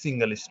only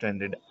single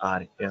stranded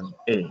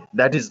RNA.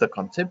 That is the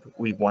concept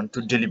we want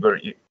to deliver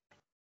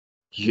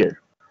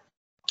here.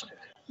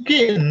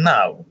 Okay,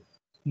 now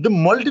the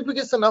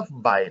multiplication of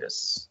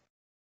virus.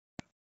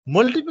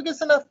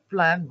 Multiplication of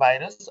plant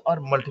virus or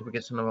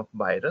multiplication of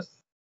virus.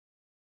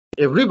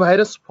 Every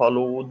virus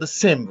follow the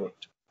same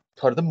route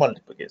for the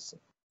multiplication.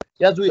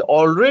 As we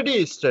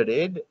already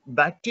studied,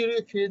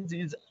 bacteriophage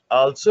is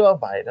also a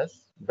virus.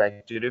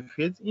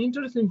 Bacteriophage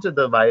enters into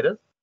the virus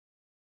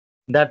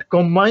that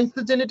combines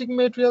the genetic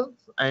materials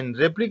and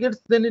replicates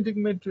genetic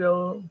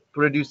material,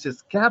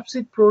 produces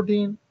capsid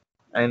protein,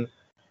 and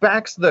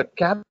packs the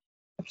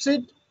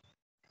capsid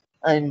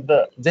and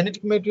the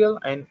genetic material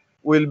and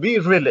will be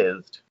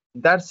released.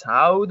 That's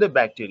how the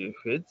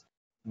bacteriophage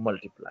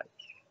multiplies.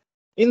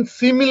 In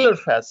similar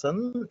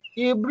fashion,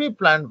 every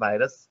plant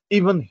virus,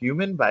 even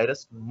human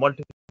virus,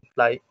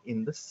 multiply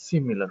in the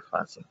similar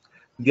fashion.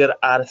 There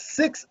are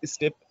 6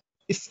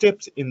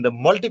 steps in the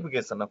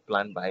multiplication of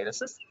plant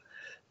viruses.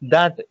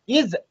 That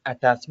is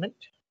attachment.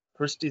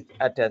 First is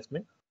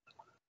attachment.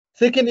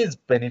 Second is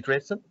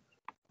penetration.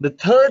 The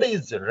third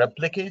is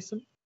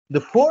replication. The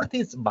fourth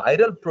is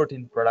viral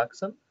protein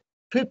production.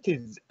 Fifth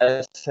is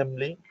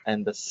assembly.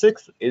 And the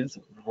sixth is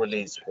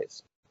release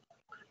phase.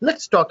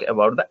 Let's talk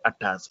about the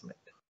attachment.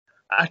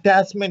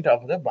 Attachment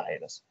of the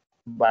virus.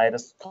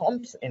 Virus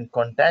comes in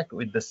contact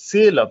with the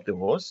cell of the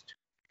host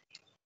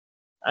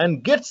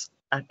and gets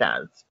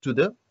attached to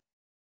the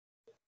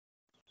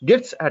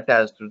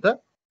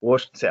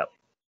host cell.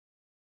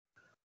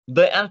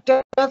 The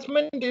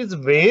attachment is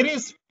very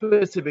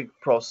specific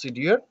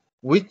procedure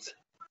which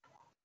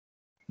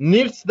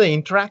needs the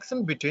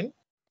interaction between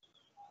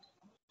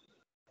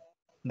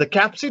the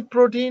capsid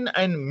protein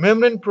and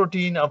membrane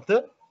protein of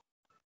the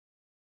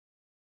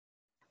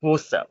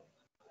host cell.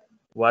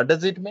 What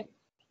does it mean?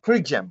 For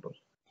example,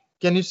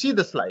 can you see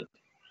the slide?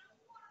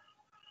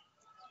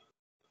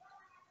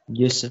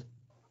 Yes, sir.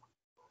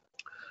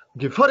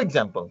 Okay, for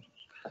example,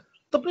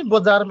 तपाईं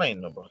बजारमा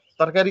हिँड्नुभयो,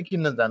 तरकारी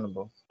किन्न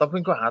जानुभयो,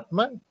 तपाईंको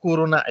हातमा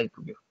corona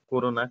आइपुग्यो,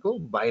 कोरोनाको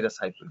भाइरस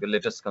आइपुग्यो.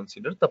 लेट अस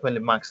कन्सिडर तपाईंले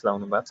मास्क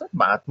लाउनु भएको छ,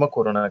 हातमा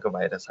कोरोनाको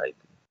भाइरस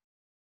आइपुग्यो.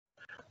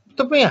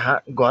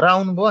 तपाईं घर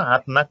आउनुभयो,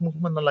 हात नाक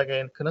मुखमा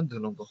नलगाइकन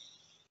धुनुभयो.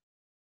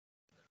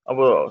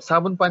 अब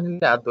साबुन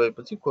पानीले हात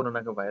धोएपछि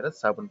कोरोनाको भाइरस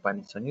साबुन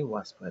पानीसँगै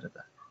वास भएर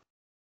जान्छ.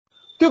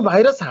 त्यो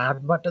भाइरस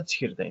हातबाट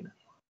छिर्दैन.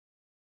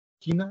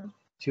 किन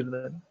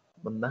छिर्दैन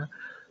भन्दा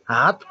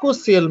हातको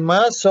सेलमा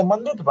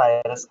सम्बन्धित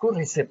भाइरसको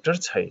रिसेप्टर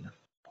छैन.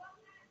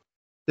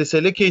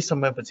 त्यसैले केही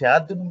समयपछि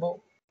हात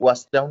धुनुभयो,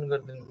 वास डाउन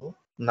गरिदिनुभयो.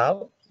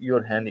 Now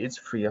your hand is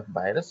free of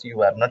virus,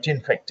 you are not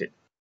infected.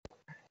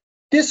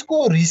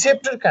 त्यसको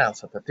रिसेप्टर कहाँ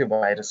छ त? त्यो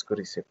भाइरसको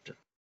रिसेप्टर.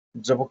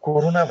 जब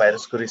कोरोना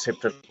भाइरसको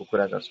रिसेप्टरको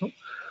कुरा गर्छौं,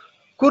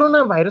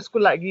 कोरोना भाइरसको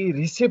लागि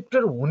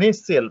रिसेप्टर हुने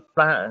सेल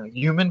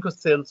ह्युमनको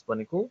सेल्स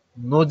भनेको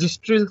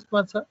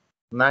नोजिस्ट्रिल्समा छ,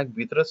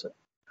 नाकभित्र छ,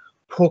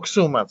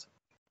 फोक्सोमा छ.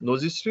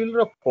 नोजिस्ट्रिल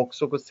र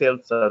फोक्सोको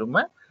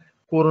सेल्सहरुमा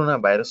कोरोना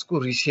भाइरसको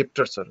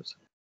रिसेप्टर्सहरु छ.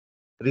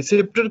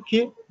 रिसेप्टर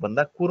के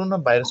भन्दा कोरोना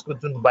भाइरसको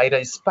जुन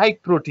बाहिर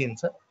स्पाइक प्रोटिन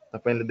छ,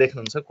 तपाईले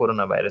देख्नुहुन्छ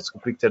कोरोना भाइरसको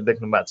पिक्चर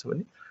देख्नु भएको छ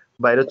भने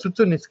बाहिर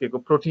चुच्चो निस्केको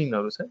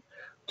प्रोटिनहरु छ.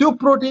 त्यो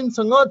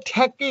प्रोटिनसँग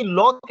ठ्याक्कै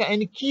लक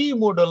एन्ड की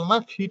मोडलमा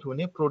फिट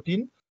हुने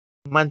प्रोटिन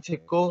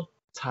मान्छेको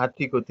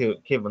छातीको त्यो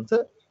के भन्छ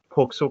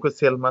फोक्सोको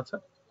सेलमा छ.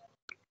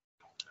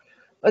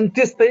 अनि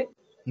त्यस्तै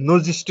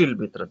नोजिस्ट्रिल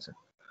भित्र छ.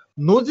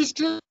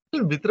 नोजिस्ट्रिल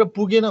भित्र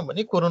पुगेन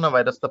भने कोरोना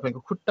भाइरस तपाईको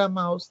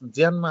खुट्टामा आओस्,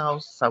 ज्यानमा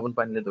आओस्, साबुन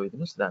पानीले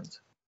धोइदिनुस् जान्छ.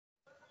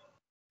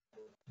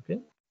 ओके,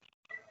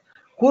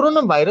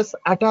 कोरोना भाइरस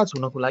अट्याच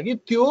हुनको लागि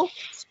त्यो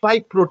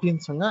स्पाइक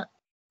प्रोटिनसँग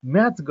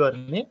म्याच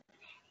गर्ने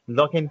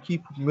लक एन्ड की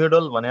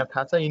मोडल भनेको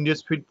थाहा छ,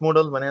 इन्डियस फिट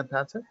मोडल भनेको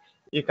थाहा छ,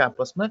 एक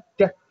आपसमा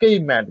ट्याक्कै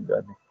म्याच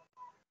गर्ने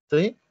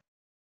चाहिँ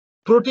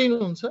प्रोटिन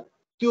हुन्छ.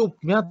 त्यो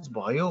म्याच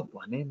भयो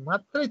भने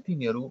मात्रै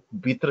तिनीहरु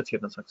भित्र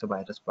छिर्न सक्छ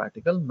भाइरस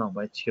पार्टिकल,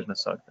 नभए छिर्न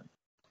सक्दैन.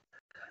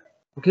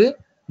 Okay,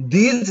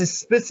 these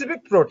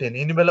specific protein,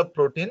 envelope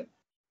protein,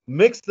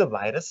 makes the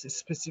virus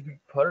specific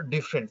for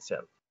different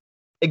cell.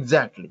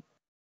 Exactly.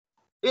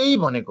 यही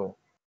भनेको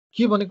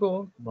के भनेको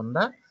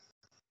भन्दा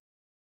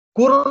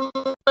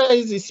corona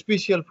is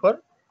special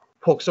for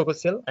फोक्सोको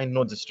sale and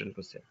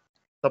नोजिस्ट्रिलको sale.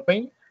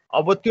 तपाई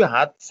अब त्यो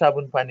हात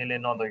साबुन पानीले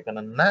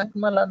नधोइकन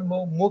नाकमा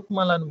लानुभयो,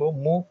 मुखमा लानुभयो,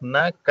 मुख,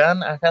 नाक,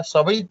 कान, आँखा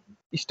सबै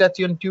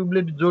स्टाचियन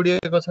ट्युबले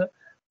जोडिएको छ.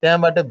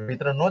 त्यहाँबाट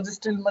भित्र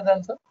नोजिस्ट्रिलमा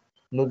जान्छ,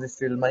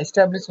 नोजिस्ट्रिलमा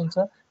इस्टाब्लिश हुन्छ,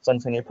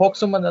 सँगसँगै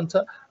फोक्सोमा जान्छ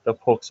र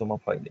फोक्सोमा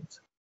फैलिन्छ.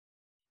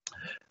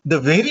 The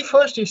very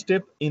first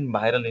step in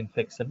viral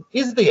infection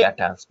is the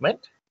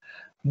attachment.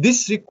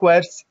 This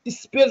requires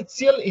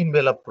special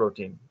envelope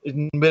protein.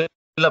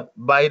 Envelope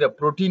by the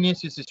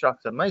proteinaceous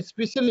structure मा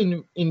special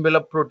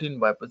envelope protein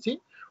भएपछि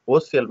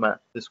होस्ट सेलमा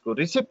त्यसको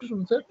रिसेप्टर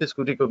हुन्छ,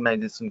 त्यसको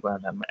रिकग्नाइजेसनको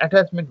आधारमा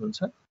अट्याचमेन्ट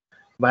हुन्छ.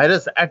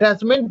 भाइरस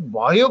अट्याचमेन्ट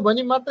भयो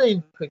भने मात्र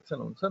इन्फेक्सन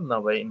हुन्छ,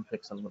 नभए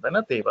इन्फेक्सन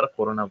हुँदैन. त्यही भएर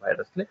कोरोना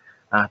भाइरसले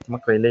हातमा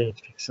कहिल्यै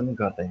इन्फेक्सन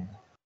गर्दैन.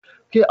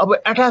 के अब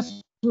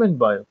अट्याचमेन्ट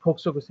भयो,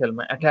 फोक्सोको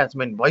सेलमा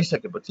अट्याचमेन्ट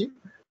भइसकेपछि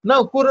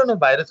now corona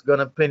virus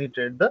gun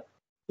penetrate the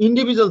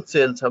individual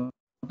sales of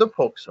the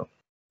फोक्सो.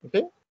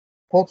 Okay,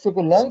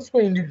 फोक्सोको लङ्सको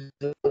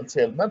individual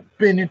सेलमा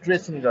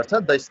पेनिट्रेसन गर्छ.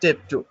 The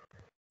step 2,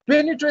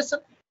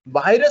 penetration.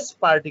 Virus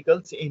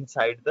particles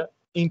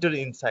enter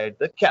inside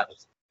the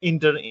caps,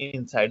 enter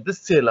inside the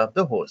cell of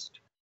the host.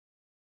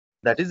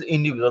 That is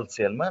individual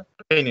cell ma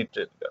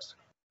penetrate गर्छ.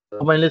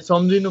 तपाईले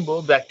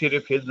सम्झिनुभयो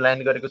ब्याक्टेरियोफेज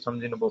land गरेको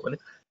सम्झिनुभयो भने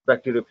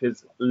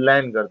ब्याक्टेरियोफेज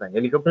land गर्दा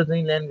helicopter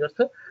चाहिँ land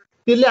गर्छ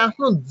त्यसले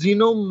आफ्नो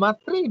जिनोम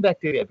मात्रै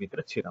ब्याक्टेरिया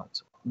भित्र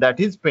छिराउँछ that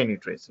is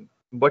penetration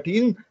but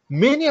in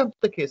many of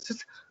the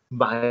cases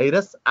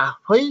virus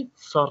आफै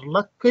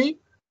सर्लक्कै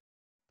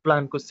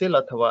प्लान्टको सेल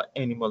अथवा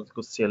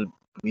एनिमल्सको सेल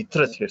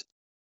भित्र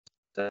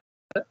छिर्छ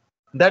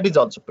that is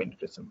also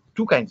penetration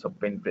to kinds of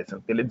penetration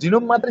त्यसले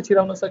जिनोम मात्रै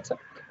छिराउन सक्छ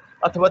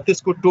अथवा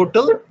त्यसको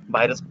total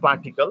virus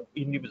particle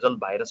individual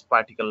virus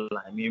particle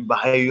हामी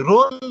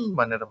भाइरोन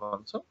भनेर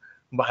भन्छौँ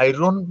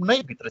भाइरोन नै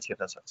भित्र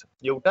छिर्न सक्छ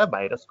एउटा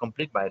भाइरस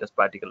कम्प्लिट भाइरस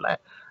पार्टिकललाई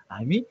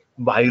हामी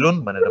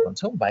भाइरोन भनेर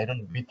भन्छौँ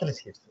भाइरोन भित्र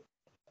छिर्छ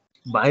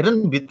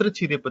भाइरोन भित्र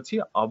छिरेपछि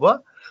अब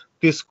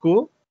त्यसको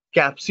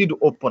क्याप्सिड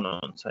ओपन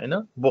हुन्छ हैन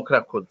बोक्रा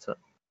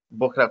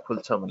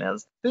खोल्छ भने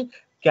जस्तै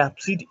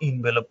क्याप्सिड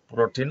इन्भेलप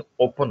प्रोटिन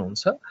ओपन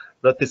हुन्छ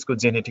र त्यसको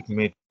genetic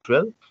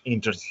material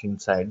enters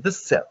inside the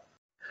sale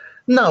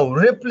now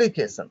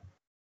replication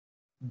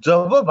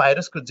जब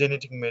भाइरसको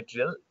genetic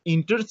material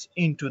enters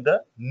into the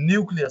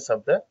nucleus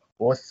of the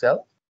host sale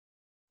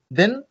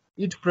then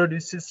it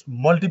produces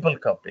multiple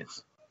copies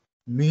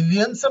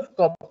millions of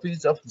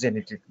copies of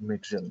genetic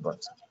material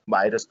बन्छ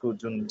भाइरसको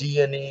जुन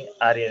DNA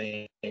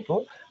RNA को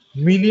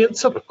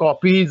millions of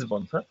copies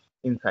बन्छ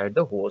inside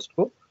the host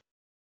को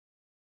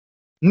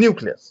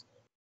nucleus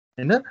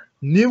हैन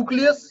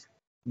nucleus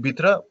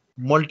भित्र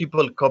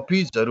multiple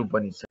कपिजहरु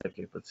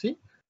बनिसकेपछि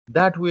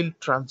that will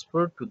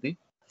transfer to the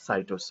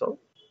cytosol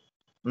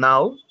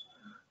now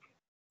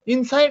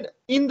inside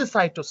in the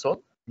cytosol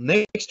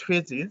next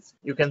phase is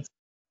you can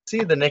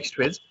see the next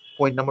phase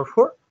point number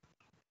 4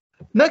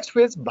 next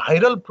phase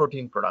viral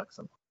protein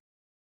production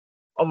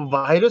अब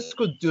virus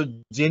को जो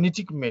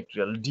genetic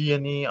material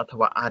DNA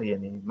अथवा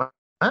RNA मा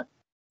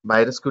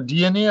virus को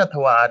DNA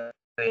अथवा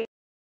RNA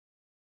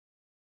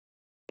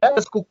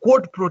यसको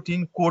code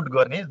protein code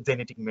गर्ने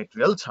genetic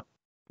material छ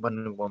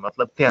भन्नुको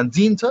मतलब त्यहाँ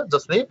जिन छ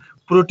जसले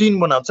प्रोटिन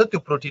बनाउँछ त्यो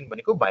प्रोटिन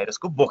भनेको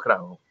भाइरसको बोक्रा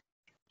हो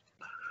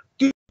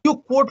त्यो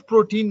कोड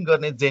प्रोटिन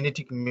गर्ने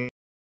जेनेटिक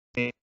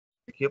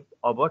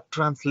अब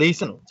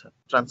ट्रान्सलेसन हुन्छ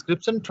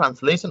ट्रान्सक्रिप्सन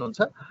ट्रान्सलेसन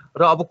हुन्छ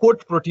र अब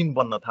कोड प्रोटिन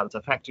बन्न थाल्छ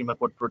फ्याक्ट्रीमा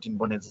कोड प्रोटिन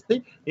बने जस्तै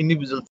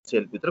इन्डिभिजुअल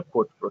सेल भित्र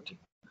कोड प्रोटिन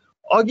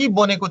अघि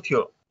बनेको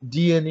थियो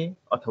डीएनए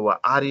अथवा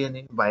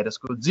आरएनए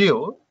भाइरसको जे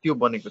हो त्यो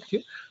बनेको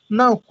थियो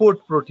नाउ कोड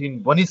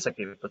प्रोटिन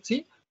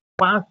बनिसकेपछि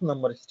 5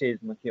 नम्बर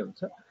स्टेजमा के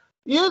हुन्छ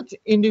यस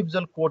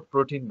इन्डिभिजुअल कोड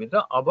प्रोटिन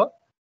भित्र अब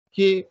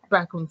के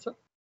प्याक हुन्छ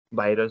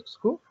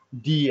भाइरसको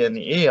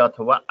डीएनए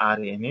अथवा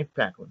आरएनए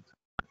प्याक हुन्छ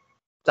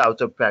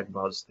चाउचाउ प्याक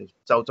भयो जस्तै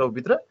चाउचाउ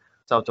भित्र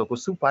चाउचाउको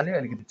सुप हाले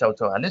अलिकति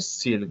चाउचाउ हाले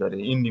सेल गरे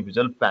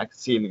इन्डिभिजुअल प्याक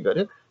सेल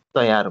गरे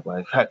तयार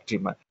भयो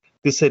फ्याक्ट्रीमा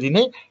त्यसरी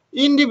नै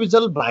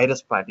individual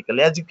virus particle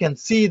as you can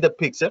see the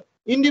picture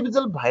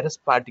individual virus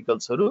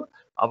पार्टिकल्सहरु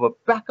अब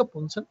प्याकअप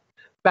हुन्छन्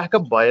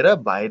प्याकअप भएर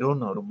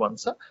भाइरोनहरु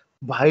बन्छ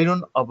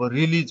भाइरोन अब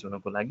रिलिज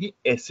हुनको लागि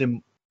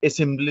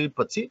एसेम्बली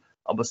पछि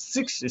अब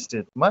 6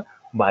 स्टेजमा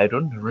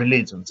भाइरोन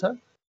रिलिज हुन्छ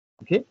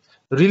ओके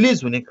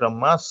रिलिज हुने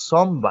क्रममा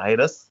some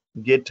virus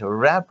get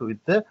wrapped with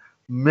the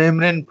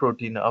membrane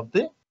protein of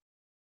the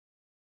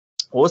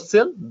host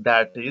cell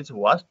that is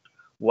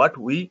what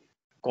we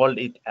called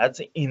it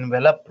as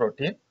envelope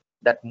protein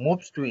that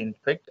moves to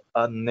infect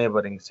a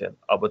neighboring cell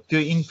अब त्यो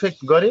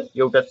infect गरे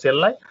एउटा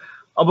सेललाई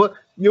अब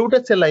एउटा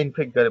सेललाई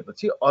infect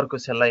गरेपछि अर्को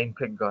सेललाई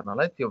इन्फेक्ट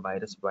गर्नलाई त्यो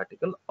भाइरस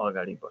पार्टिकल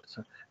अगाडि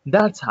बढ्छ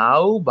that's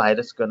how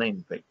virus gonna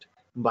infect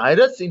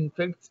virus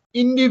infects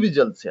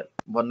individual sale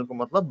भन्नुको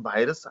मतलब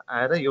भाइरस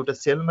आएर एउटा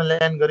सेलमा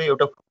ल्यान्ड गरे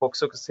एउटा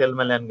फोक्सोको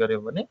सेलमा ल्यान्ड गर्यो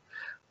भने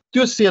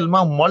त्यो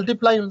सेलमा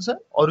मल्टिप्लाई हुन्छ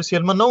अरु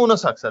सेलमा नहुन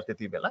सक्छ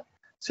त्यति बेला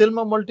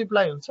सेलमा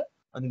मल्टिप्लाई हुन्छ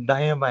अनि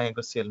दायाँ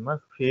बायाँको सेलमा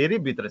फेरि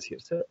भित्र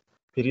छिर्छ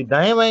फेरि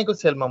दायाँ बायाँको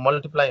सेलमा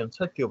मल्टिप्लाई हुन्छ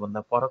त्यो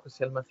भन्दा परको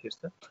सेलमा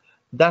छिर्छ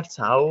that's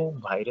how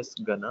virus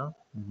gonna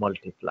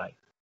multiply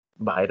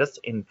virus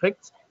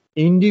infects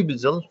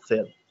individual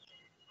cell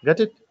get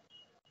it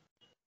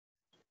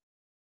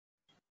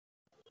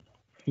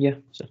Yeah,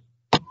 sir.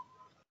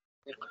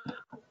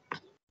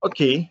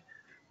 okay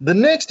the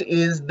next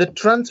is the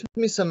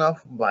transmission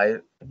of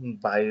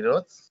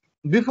virus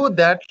before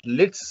that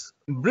let's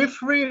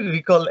briefly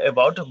recall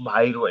about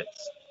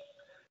viroids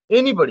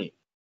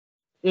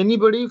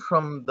anybody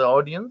from the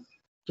audience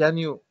can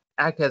you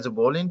act as a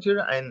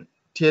volunteer and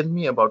tell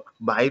me about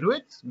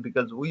viroids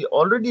because we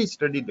already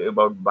studied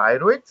about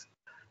viroids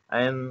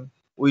and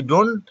we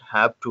don't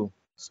have to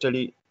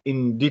study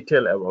in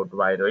detail about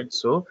viroids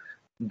so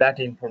that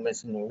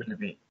information will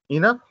be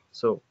enough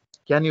so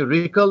can you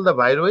recall the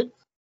viroids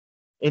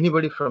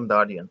anybody from the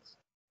audience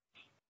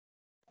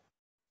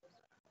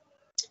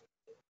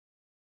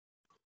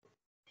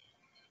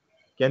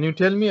can you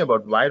tell me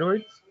about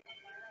viroids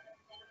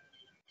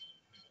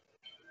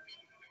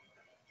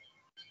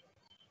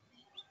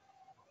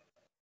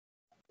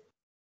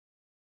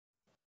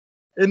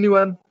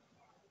anyone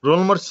roll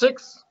number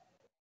 6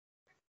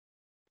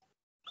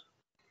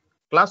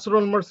 class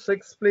roll number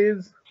 6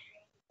 please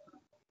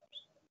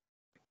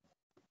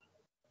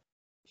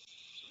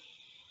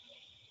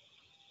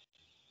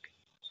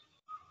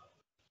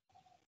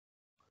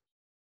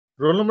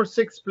Roll number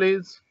 6,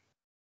 please.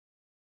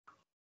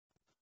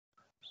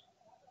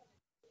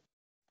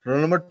 Roll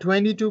number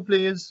 22,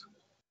 please.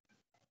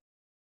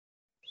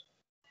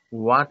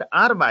 What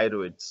are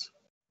viroids?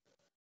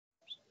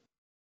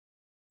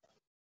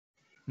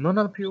 None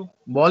of you.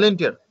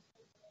 Volunteer.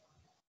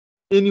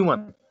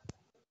 Anyone.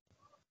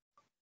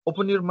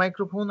 Open your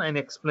microphone and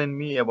explain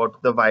me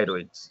about the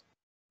viroids.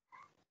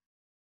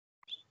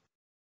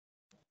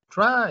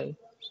 Try.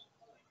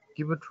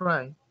 Give a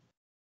try.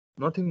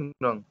 Nothing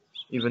wrong.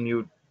 Even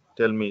you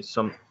tell me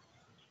some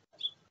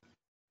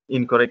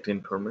incorrect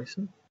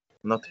information.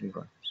 Nothing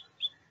wrong.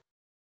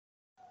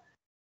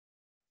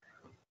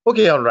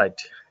 Okay, all right.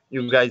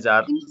 You guys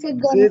are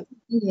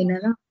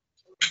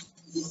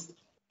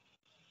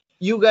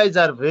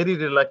very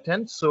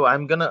reluctant, so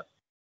I'm gonna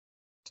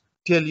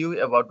tell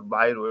you about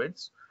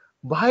viroids.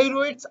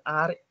 Viroids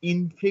are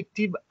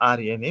infective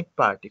RNA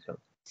particles.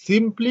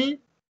 Simply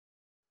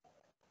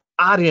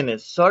RNA,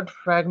 short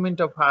fragment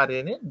of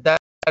RNA that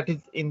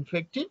is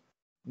infective,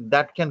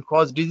 that can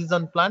cause disease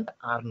on plant,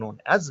 are known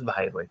as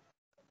viroid.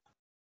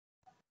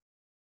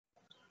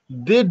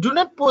 They do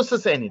not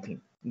possess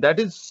anything. That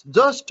is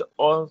just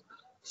a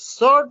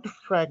short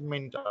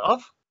fragment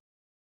of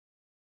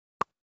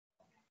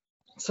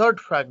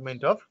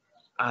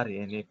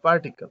RNA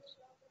particles.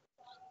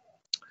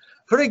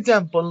 For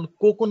example,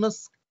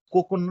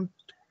 coconut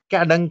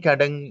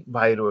cadang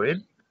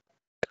viroid,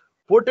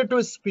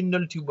 potato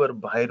spindle tuber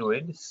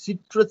viroid,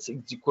 citrus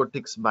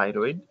exotics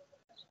viroid.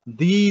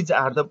 These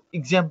are the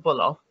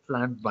example of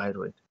plant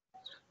viroid.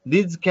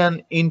 These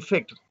can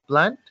infect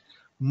plant,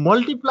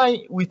 multiply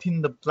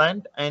within the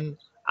plant, and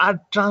are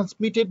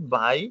transmitted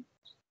by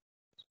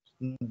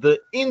the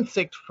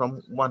insect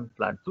from one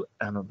plant to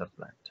another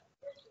plant.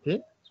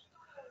 Okay,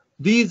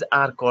 these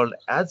are called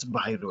as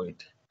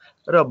viroid.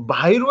 र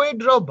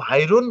viroid र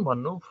viron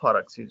भन्नु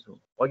फरक चिज हो.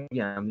 अघि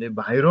हामीले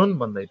viron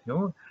भन्दै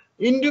थियौं.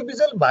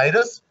 Individual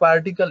virus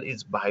particle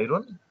is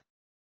viron.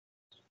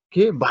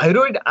 Okay,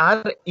 viroid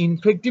are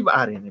infective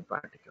RNA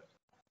particle.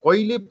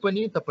 कहिले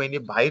पनि तपाईले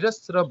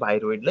भाइरस र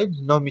भाइरोइडलाई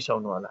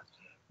नमिसाउनु होला.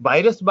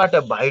 भाइरसबाट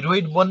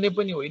भाइरोइड बन्ने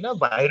पनि होइन,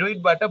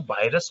 भाइरोइडबाट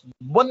भाइरस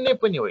बन्ने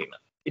पनि होइन.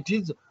 It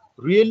is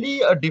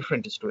really a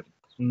different story.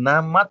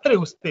 नाम मात्रै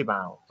उस्तै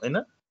भयो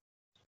हैन,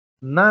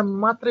 नाम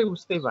मात्रै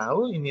उस्तै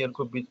भयो,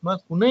 यिनीहरुको बीचमा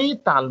कुनै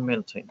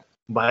तालमेल छैन.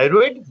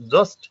 भाइरोइड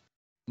जस्ट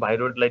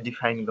भाइरोइडलाई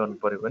डिफाइन गर्नु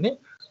पर्यो भने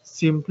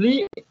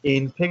simply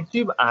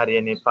infective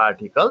RNA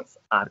particles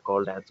are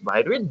called as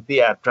viroid.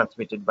 They are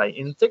transmitted by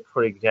insect,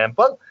 for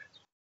example.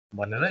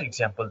 भनेर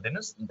example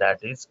दिनुस्.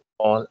 That is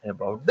all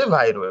about the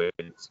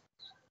viroids.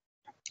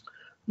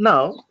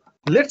 Now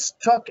let's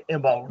talk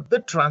about the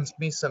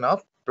transmission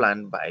of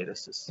plant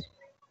viruses.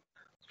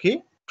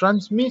 Okay,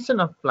 transmission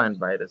of plant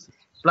viruses.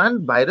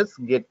 Plant virus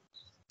get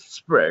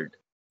spread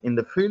in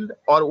the field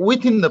or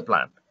within the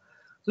plant.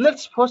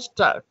 Let's first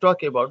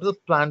talk about the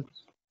plant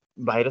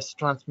virus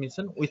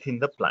transmission within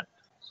the plant.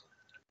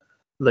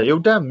 ल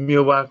एउटा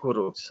मेवाको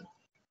रोग छ.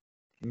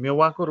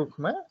 मेवाको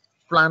रुखमा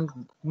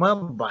प्लान्टमा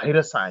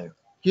virus आयो.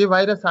 के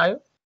virus आयो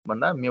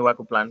भन्दा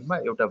मेवाको प्लान्टमा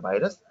एउटा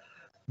भाइरस,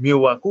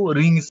 मेवाको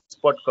रिङ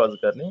स्पट कज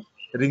गर्ने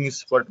रिङ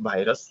स्पट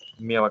भाइरस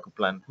मेवाको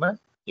प्लान्टमा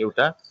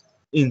एउटा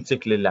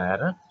इन्सेक्टले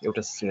ल्याएर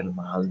एउटा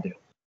सेलमा हाल्दियो.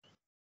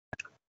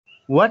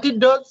 What it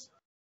does?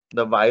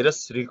 The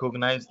virus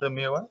recognize the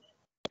मेवा,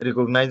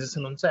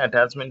 रिकग्नाइजेसन हुन्छ,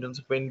 अट्याचमेन्ट हुन्छ,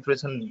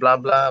 पेनिट्रेसन ब्ला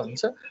ब्ला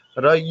हुन्छ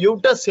र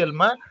एउटा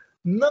सेलमा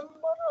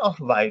नम्बर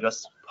अफ भाइरस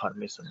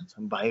फर्मेसन हुन्छ,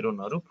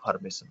 भाइरोनहरु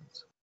फर्मेसन हुन्छ.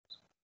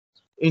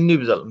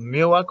 इन्डिभिजुअल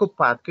मेवाको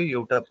पातको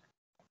एउटा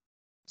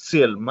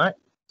सेलमा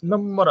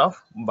नम्बर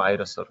अफ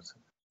भाइरसहरु छ,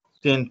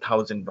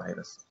 10,000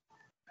 भाइरस.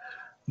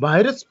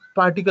 भाइरस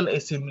पार्टिकल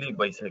एसेम्बली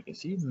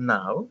भइसकेपछि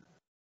नाउ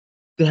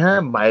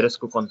त्यहाँ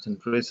भाइरसको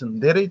कन्सन्ट्रेसन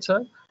धेरै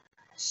छ,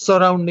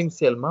 सराउन्डिङ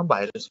सेलमा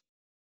भाइरस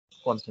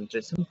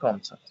कन्सन्ट्रेसन कम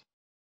छ.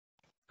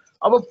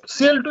 अब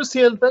सेल टु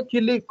सेल त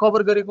केले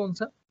कभर गरेको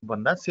हुन्छ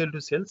भन्दा सेल टु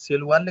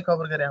सेल वालले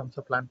कभर गरे हुन्छ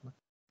प्लान्टमा.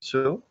 सो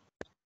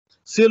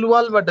सेल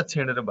वालबाट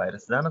छेडेर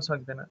भाइरस जान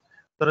सक्दैन,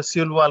 तर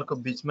सेल वालको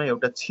बीचमा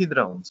एउटा छिद्र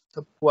हुन्छ,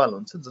 प्वाल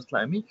हुन्छ,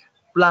 जसलाई हामी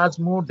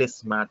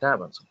प्लाज्मोडेस्माटा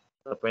भन्छौं.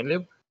 तपाईले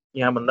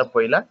यहाँ भन्दा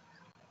पहिला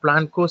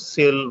प्लान्टको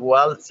सेल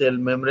वाल, सेल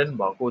मेम्ब्रेन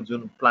भएको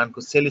जुन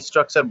प्लान्टको सेल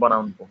स्ट्रक्चर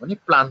बनाउनु भयो भने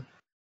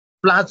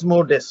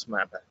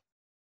प्लाज्मोडेस्माटा.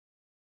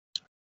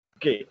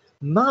 ओके,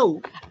 नाउ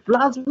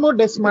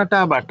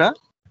प्लाज्मोडेस्माटाबाट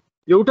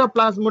एउटा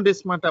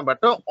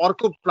प्लाज्मोडेस्माटाबाट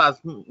अर्को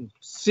प्लाज्मो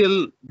सेल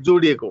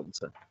जोडिएको हुन्छ.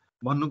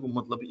 भन्नुको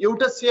मतलब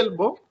एउटा सेल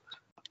भो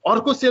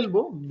अर्को सेल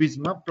भो,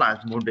 बीचमा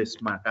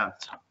प्लाज्मोडेस्माटा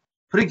छ.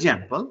 फर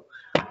एक्जाम्पल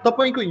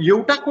तपाईको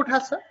एउटा कोठा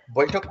छ,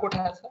 बैठक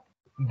कोठा छ,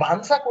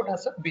 भान्सा कोठा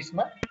छ,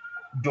 बीचमा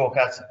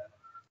ढोका छ.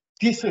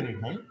 त्यसरी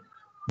नै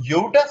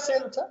एउटा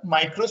सेल छ,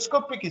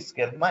 माइक्रोस्कोपिक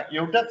स्केलमा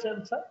एउटा सेल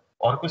छ,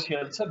 अर्को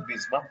सेल छ,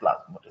 बीचमा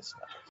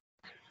प्लाज्मोडेस्माटा.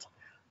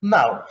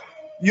 नाउ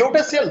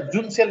एउटा सेल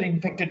जुन सेल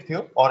इन्फेक्टेड थियो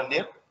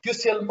अर्लियर, त्यो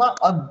सेलमा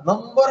अ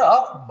नम्बर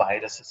अफ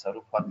भाइरसेसहरु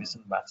फर्मेसन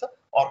भएको छ,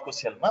 अर्को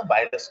सेलमा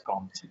भाइरस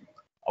कम छ.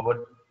 अब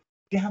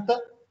त्यहाँ त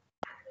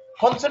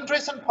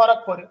concentration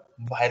फरक पर्यो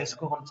virus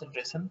को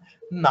concentration.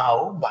 Now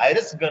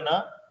virus gonna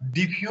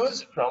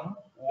diffuse from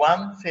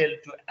one cell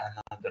to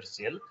another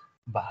cell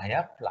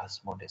via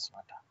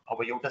plasmodesmata.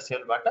 अब एउटा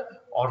सेलबाट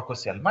अर्को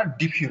सेलमा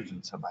डिफ्युज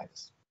हुन्छ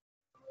भाइरस.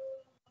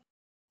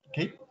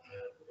 ओके,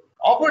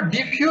 अब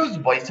डिफ्युज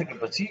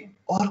भइसकेपछि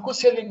अर्को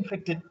सेल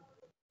इन्फेक्टेड,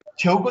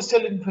 छेउको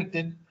सेल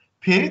इन्फेक्टेड,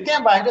 फेरि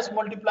त्यहाँ भाइरस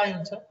मल्टिप्लाई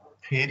हुन्छ,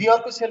 फेरि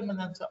अर्को सेलमा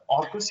जान्छ,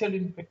 अर्को सेल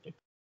इन्फेक्टेड.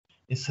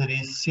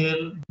 यसरी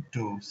सेल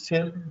टु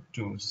सेल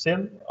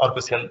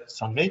अर्को सेल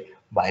सँगै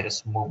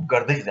भाइरस मुभ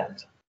गर्दै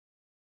जान्छ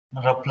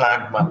र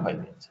प्लान्टमा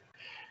फैलिन्छ.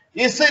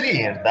 यसरी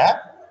हेर्दा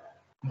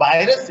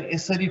भाइरस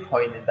यसरी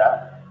फैलिँदा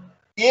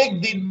एक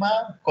दिनमा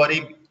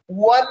करिब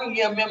 1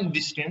 mm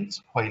डिस्टेन्स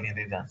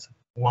फैलिँदै जान्छ.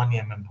 1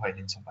 mm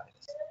फैलिन्छ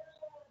भाइरस.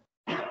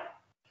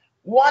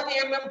 1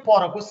 mm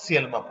परको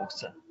सेलमा पुग्छ.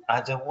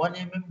 आज 1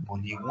 mm,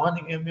 भोलि 1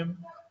 mm,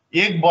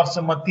 एक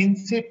वर्षमा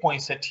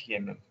 365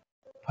 mm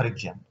फर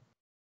एक्जाम्पल.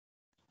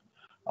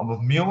 अब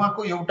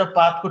मेवाको एउटा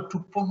पातको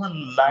टुप्पोमा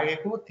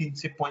लागेको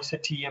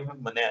 365 mm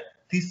भने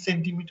 30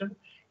 सेन्टिमिटर.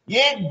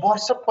 एक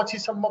वर्ष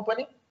पछिसम्म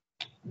पनि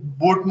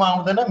बोटमा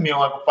आउँदैन,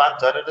 मेवाको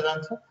पात झरेर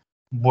जान्छ,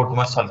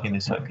 बोटमा सल्किँदै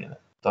सल्किँदैन.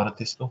 तर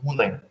त्यस्तो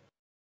हुँदैन.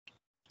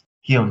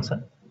 के हुन्छ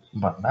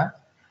भन्दा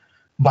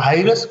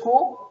भाइरसको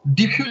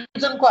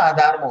डिफ्युजनको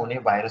आधारमा हुने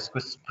भाइरसको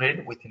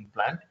स्प्रेड विथिन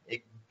प्लान्ट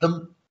एकदम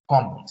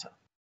कम हुन्छ.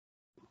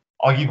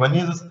 अघि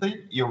भने जस्तै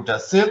एउटा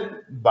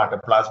सेलबाट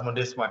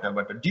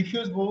प्लाज्मोडेस्माटाबाट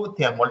डिफ्युज भयो,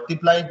 त्यहाँ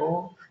मल्टिप्लाई भयो,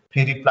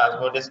 फेरि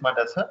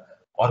प्लाज्मोडेस्माटा छ,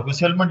 अर्को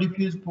सेलमा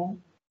डिफ्युज भयो,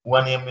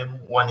 1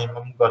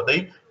 mm गर्दै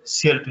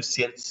सेल टु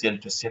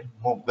सेल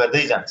मुभ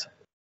गर्दै जान्छ.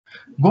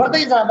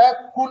 गर्दै जाँदा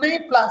कुनै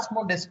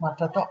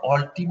प्लाज्मोडेस्माटा त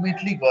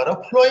अल्टिमेटली गएर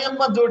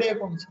फ्लोएममा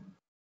जोडिएको हुन्छ.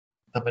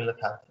 तपाईलाई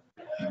थाहा छ,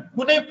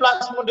 कुनै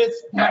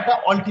प्लाज्मोडेस्माटा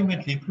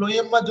अल्टिमेटली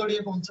फ्लोएममा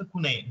जोडिएको हुन्छ,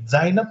 कुनै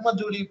जाइलममा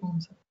जोडिएको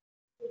हुन्छ.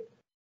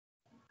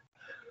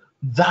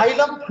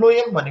 जाइलम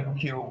फ्लोएम भनेको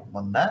के हो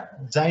भन्दा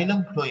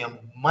जाइलम फ्लोएम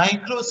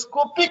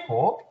माइक्रोस्कोपिक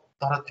हो,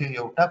 तर त्यो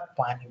एउटा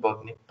पानी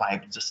बग्ने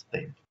पाइप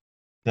जस्तै.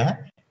 त्यहाँ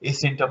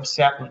एसेन्ट अफ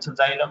स्याप हुन्छ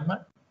जाइलममा.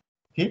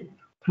 के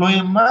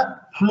फ्लोएममा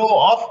फ्लो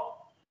अफ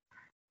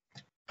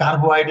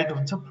कार्बोहाइड्रेट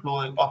हुन्छ, फ्लो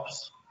अफ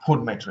फुड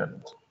मेटेरियल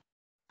हुन्छ.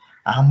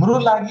 हाम्रो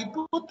लागि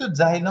पो त्यो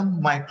जाइलम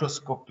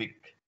माइक्रोस्कोपिक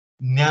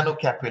न्यानो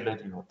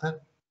क्यापिलरी हो त.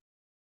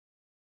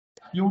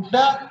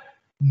 एउटा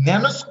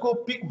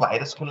न्यानोस्कोपिक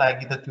भाइरसको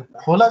लागि त त्यो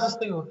खोला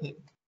जस्तै हो.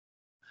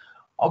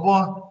 अब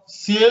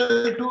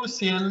सेल टु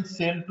सेल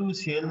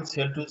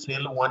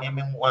 1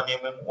 mm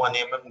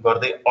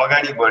गर्दै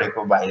अगाडि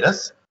बढेको भाइरस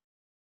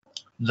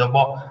जब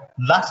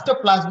लास्ट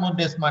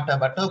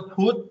प्लाज्मोडेस्माटाबाट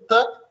फुत्त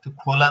त्यो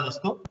खोला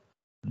जस्तो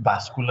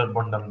भास्कुलर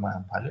बन्डलमा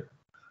फाल्यो.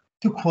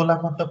 त्यो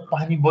खोलामा त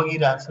पानी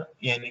बगिरहेछ,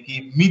 यानी कि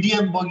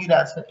मिडियम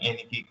बगिरहेछ,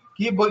 यानी कि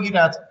के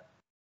बगिरहेछ.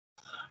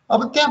 अब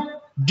त्यहाँ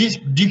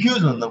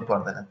डिफ्युज हुन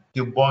पर्दैन.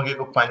 त्यो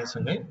बगेको पानी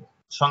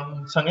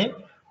सँगै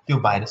त्यो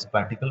भाइरस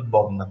पार्टिकल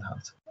बग्न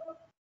थाल्छ.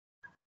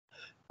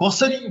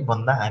 कसरी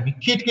भन्दा हामी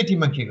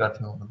केटकेटीमा के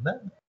गर्थ्यौं भन्दा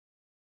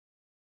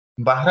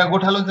बाख्रा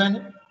गोठालो जाने,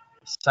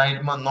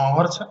 साइडमा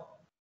नहर छ,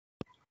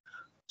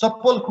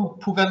 चप्पल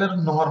फुकालेर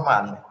नहरमा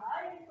हाल्ने.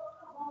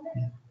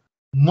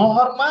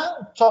 नहरमा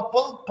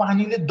चप्पल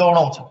पानीले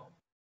दौडाउँछ.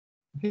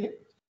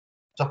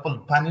 चप्पल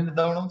पानीले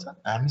दौडाउँछ,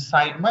 हामी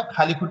साइडमा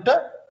खाली खुट्टा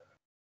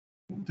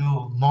त्यो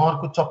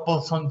नहरको चप्पल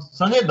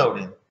सँगै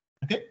दौडिने.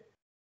 ओके,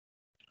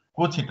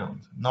 को छिटो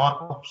हुन्छ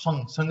नहरको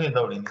सँगै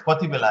दौडिने,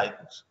 कति बेला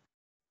आइपुग्छ.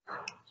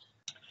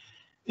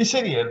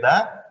 यसरी हेर्दा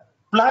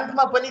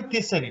प्लान्टमा पनि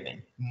त्यसरी नै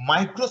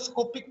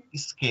माइक्रोस्कोपिक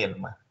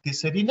स्केलमा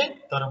त्यसरी नै,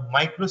 तर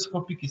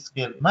माइक्रोस्कोपिक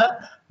स्केलमा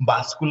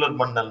भास्कुलर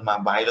बन्डलमा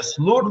भाइरस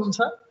लोड हुन्छ.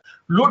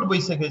 लोड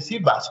भइसकेपछि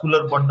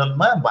भास्कुलर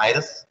बन्डलमा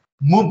भाइरस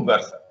मुभ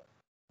गर्छ.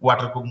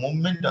 वाटरको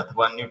मुभमेन्ट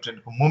अथवा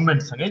न्युट्रिएन्टको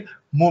मुभमेन्ट सँगै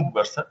मुभ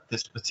गर्छ.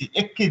 त्यसपछि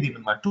एकै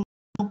दिनमा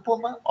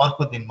टुप्पोमा,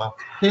 अर्को दिनमा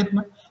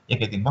फेदमा,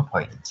 एकै दिनमा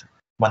फैलिन्छ.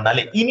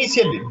 भन्नाले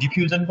इनिशियली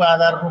डिफ्युजनको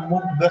आधारमा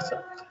मुभ गर्छ.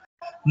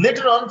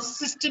 Later on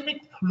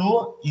systemic flow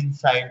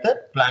inside the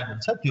plant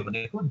हुन्छ. त्यो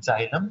भनेको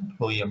जाइलम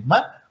फ्लोएममा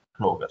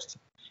फ्लो गर्छ.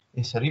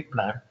 यसरी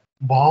प्लान्ट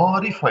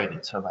भरि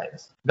फैलिन्छ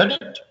virus. Got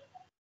it?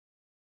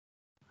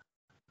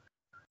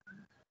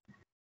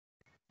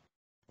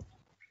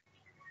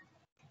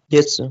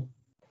 Yes, sir.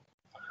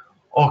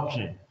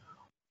 Okay,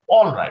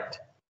 all right.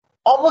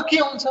 अब के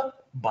हुन्छ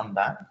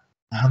भन्दा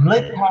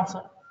हामीलाई थाहा छ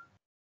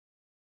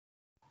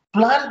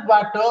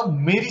प्लान्टबाट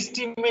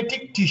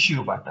मेरिस्टेमेटिक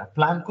टिस्युबाट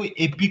प्लान्टको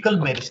एपिकल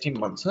मेरिस्टेम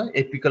भन्छ.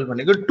 एपिकल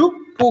भनेको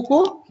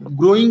टुप्पोको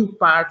ग्रोइङ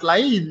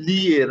पार्टलाई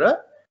लिएर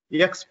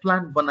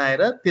एक्सप्लान्ट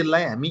बनाएर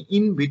त्यसलाई हामी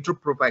इन भिट्रो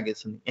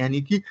प्रोपागेसन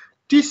यानी कि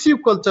टिस्यु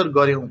कल्चर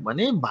गर्यौं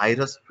भने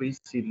भाइरस फ्री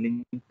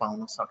सिडलिङ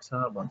पाउन सक्छ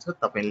भन्छ.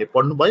 तपाईले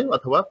पढ्नुभयो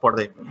अथवा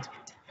पढ्दै हुनुहुन्छ.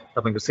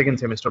 तपाईको सेकेन्ड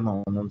सेमेस्टरमा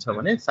हुनुहुन्छ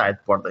भने सायद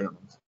पढ्दै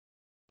हुनुहुन्छ.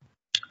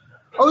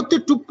 अब त्यो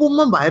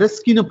टुप्पोमा भाइरस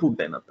किन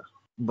पुग्दैन त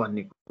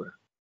भन्ने कुरा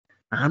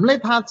हामीलाई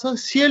थाहा छ.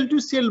 सेल टु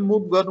सेल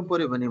मुभ गर्नु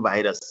पर्यो भने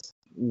भाइरस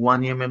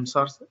 1 mm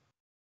सर्छ.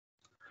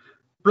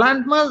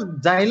 प्लान्टमा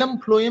जाइलम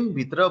फ्लोएम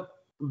भित्र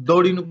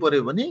दौडिनु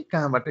पर्यो भने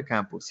कहाँबाट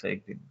कहाँ पुग्छ?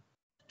 एक दिन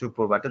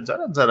टुप्पोबाट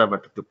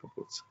जराबाट टुप्पो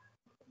पुग्छ.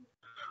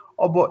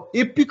 अब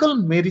एपिकल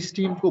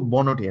मेरिस्टिमको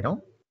बनोट हेरौँ।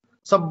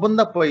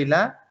 सबभन्दा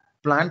पहिला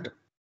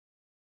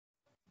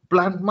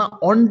प्लान्टमा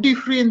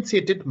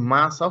अनडिफ्रेन्सिएटेड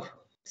मास अफ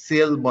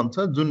सेल बन्छ,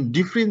 जुन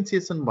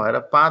डिफ्रेन्सिएसन भएर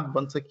पात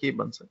बन्छ, के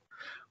बन्छ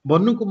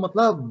भन्नुको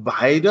मतलब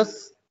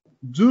भाइरस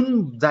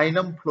जुन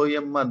जाइलम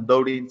फ्लोएममा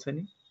दौडिन्छ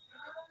नि,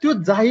 त्यो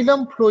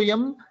जाइलम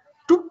फ्लोएम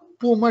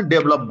टुप्पोमा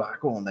डेभलप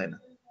भएको हुँदैन।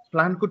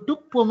 प्लान्टको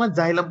टुप्पोमा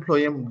जाइलम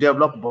फ्लोएम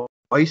डेभलप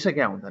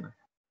भइसक्या हुँदैन,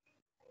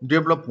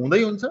 डेभलप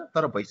हुँदै हुन्छ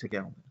तर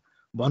भइसक्या हुँदैन।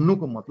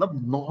 भन्नुको मतलब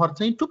नहर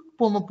चाहिँ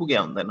टुप्पोमा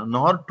पुग्या हुँदैन,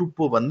 नहर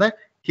टुप्पो भन्दा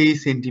केही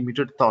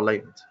सेन्टिमिटर तलै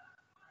हुन्छ।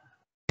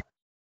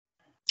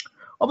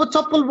 अब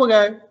चप्पल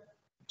बगायो,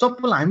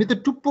 चप्पल हामी त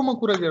टुप्पोमा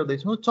कुरा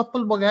गर्दैछौँ,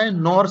 चप्पल बगायो,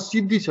 नहर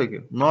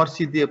सिद्धिसक्यो, नहर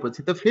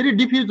सिद्धिएपछि त फेरि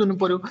डिफ्युज हुनु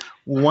पर्यो,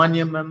 1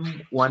 mm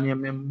 1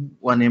 mm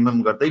 1 mm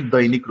गर्दै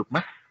दैनिक रूपमा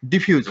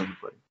डिफ्युज हुनु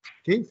पर्यो।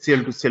 के सेल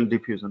टु सेल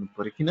डिफ्युज हुनु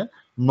पर्यो, किन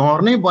नहर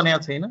नै बन्या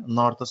छैन,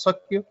 नहर त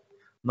सक्यो,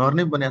 नहर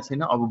नै बन्या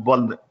छैन, अब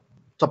बल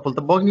चप्पल त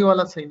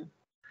बग्नेवाला छैन।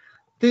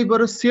 त्यही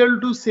भएर सेल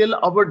टु सेल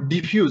अब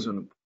डिफ्युज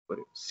हुनु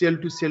पर्यो। सेल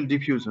टु सेल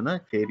डिफ्युज हुन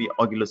फेरि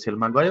अघिल्लो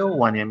सेलमा गयो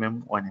 1 mm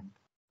 1 mm।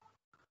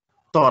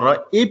 तर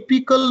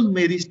एपिकल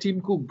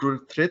मेरिस्टिमको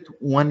ग्रोथ रेट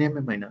 1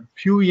 mm हैन,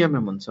 फ्यु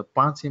mm हुन्छ,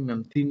 5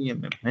 mm 3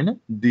 mm हैन,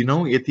 दिनौ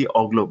यति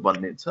अग्लो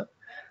बन्नेछ।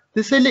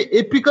 त्यसैले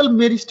apical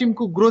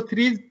मेरिस्टिमको growth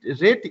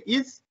rate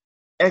is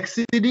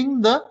exceeding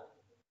the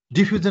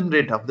diffusion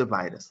rate of the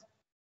virus.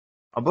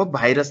 अब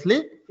भाइरसले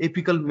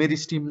एपिकल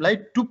मेरिस्टिमलाई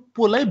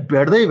टुप्पोलाई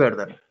भेट्दै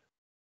भेट्दैन।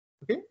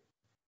 ओके,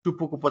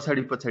 टुप्पोको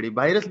पछाडि पछाडि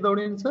भाइरस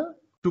दौडिन्छ,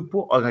 टुप्पो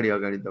अगाडि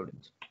अगाडि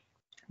दौडिन्छ।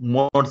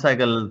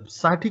 मोटरसाइकल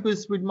 60 को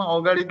स्पिडमा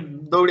अगाडि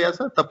दौडिया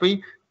छ, तपाई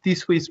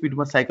 30 को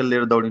स्पिडमा साइकल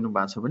लिएर दौडिनु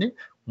भएको छ भने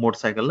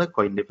मोटरसाइकललाई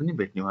कहिले पनि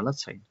भेट्नेवाला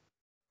छैन।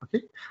 Okay,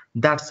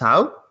 that's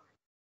how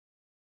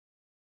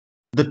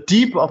the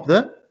tip of the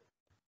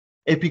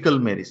apical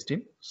meristem,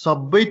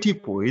 सबै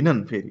टिप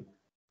होइनन् फेरि,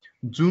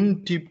 जुन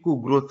टिपको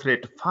ग्रोथ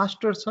रेट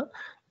फास्टर छ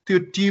त्यो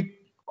tip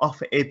of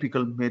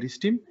apical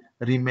meristem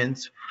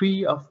remains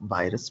free of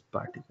virus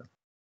particle.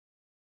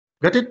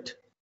 Got it?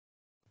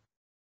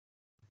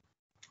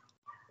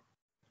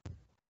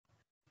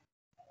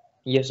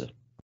 Yes, sir.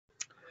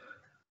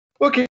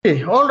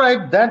 Okay, all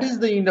right. That is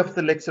the end of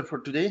the lecture for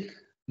today.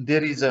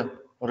 There is a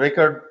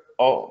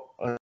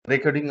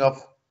recording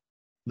of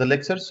the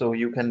lecture, so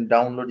you can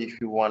download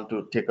if you want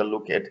to take a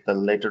look at the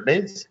later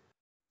days.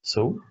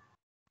 So,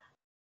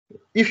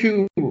 if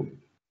you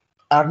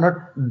are not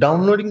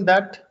downloading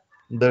that,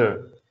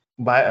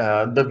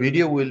 the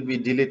video will be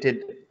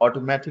deleted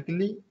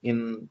automatically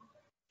in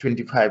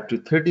 25 to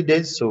 30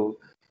 days. So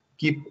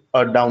keep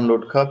a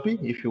download copy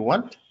if you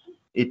want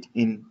it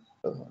in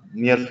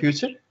near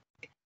future.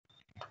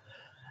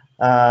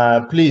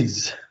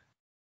 Please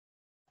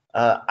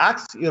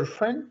ask your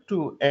friend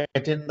to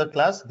attend the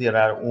class. There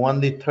are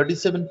only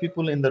 37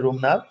 people in the room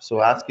now,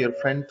 so ask your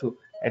friend to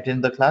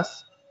attend the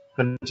class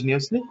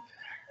continuously.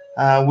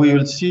 We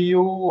will see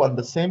you on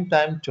the same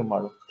time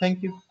tomorrow.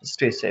 Thank you.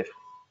 Stay safe.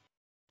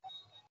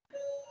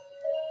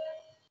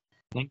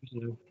 Thank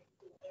you, sir.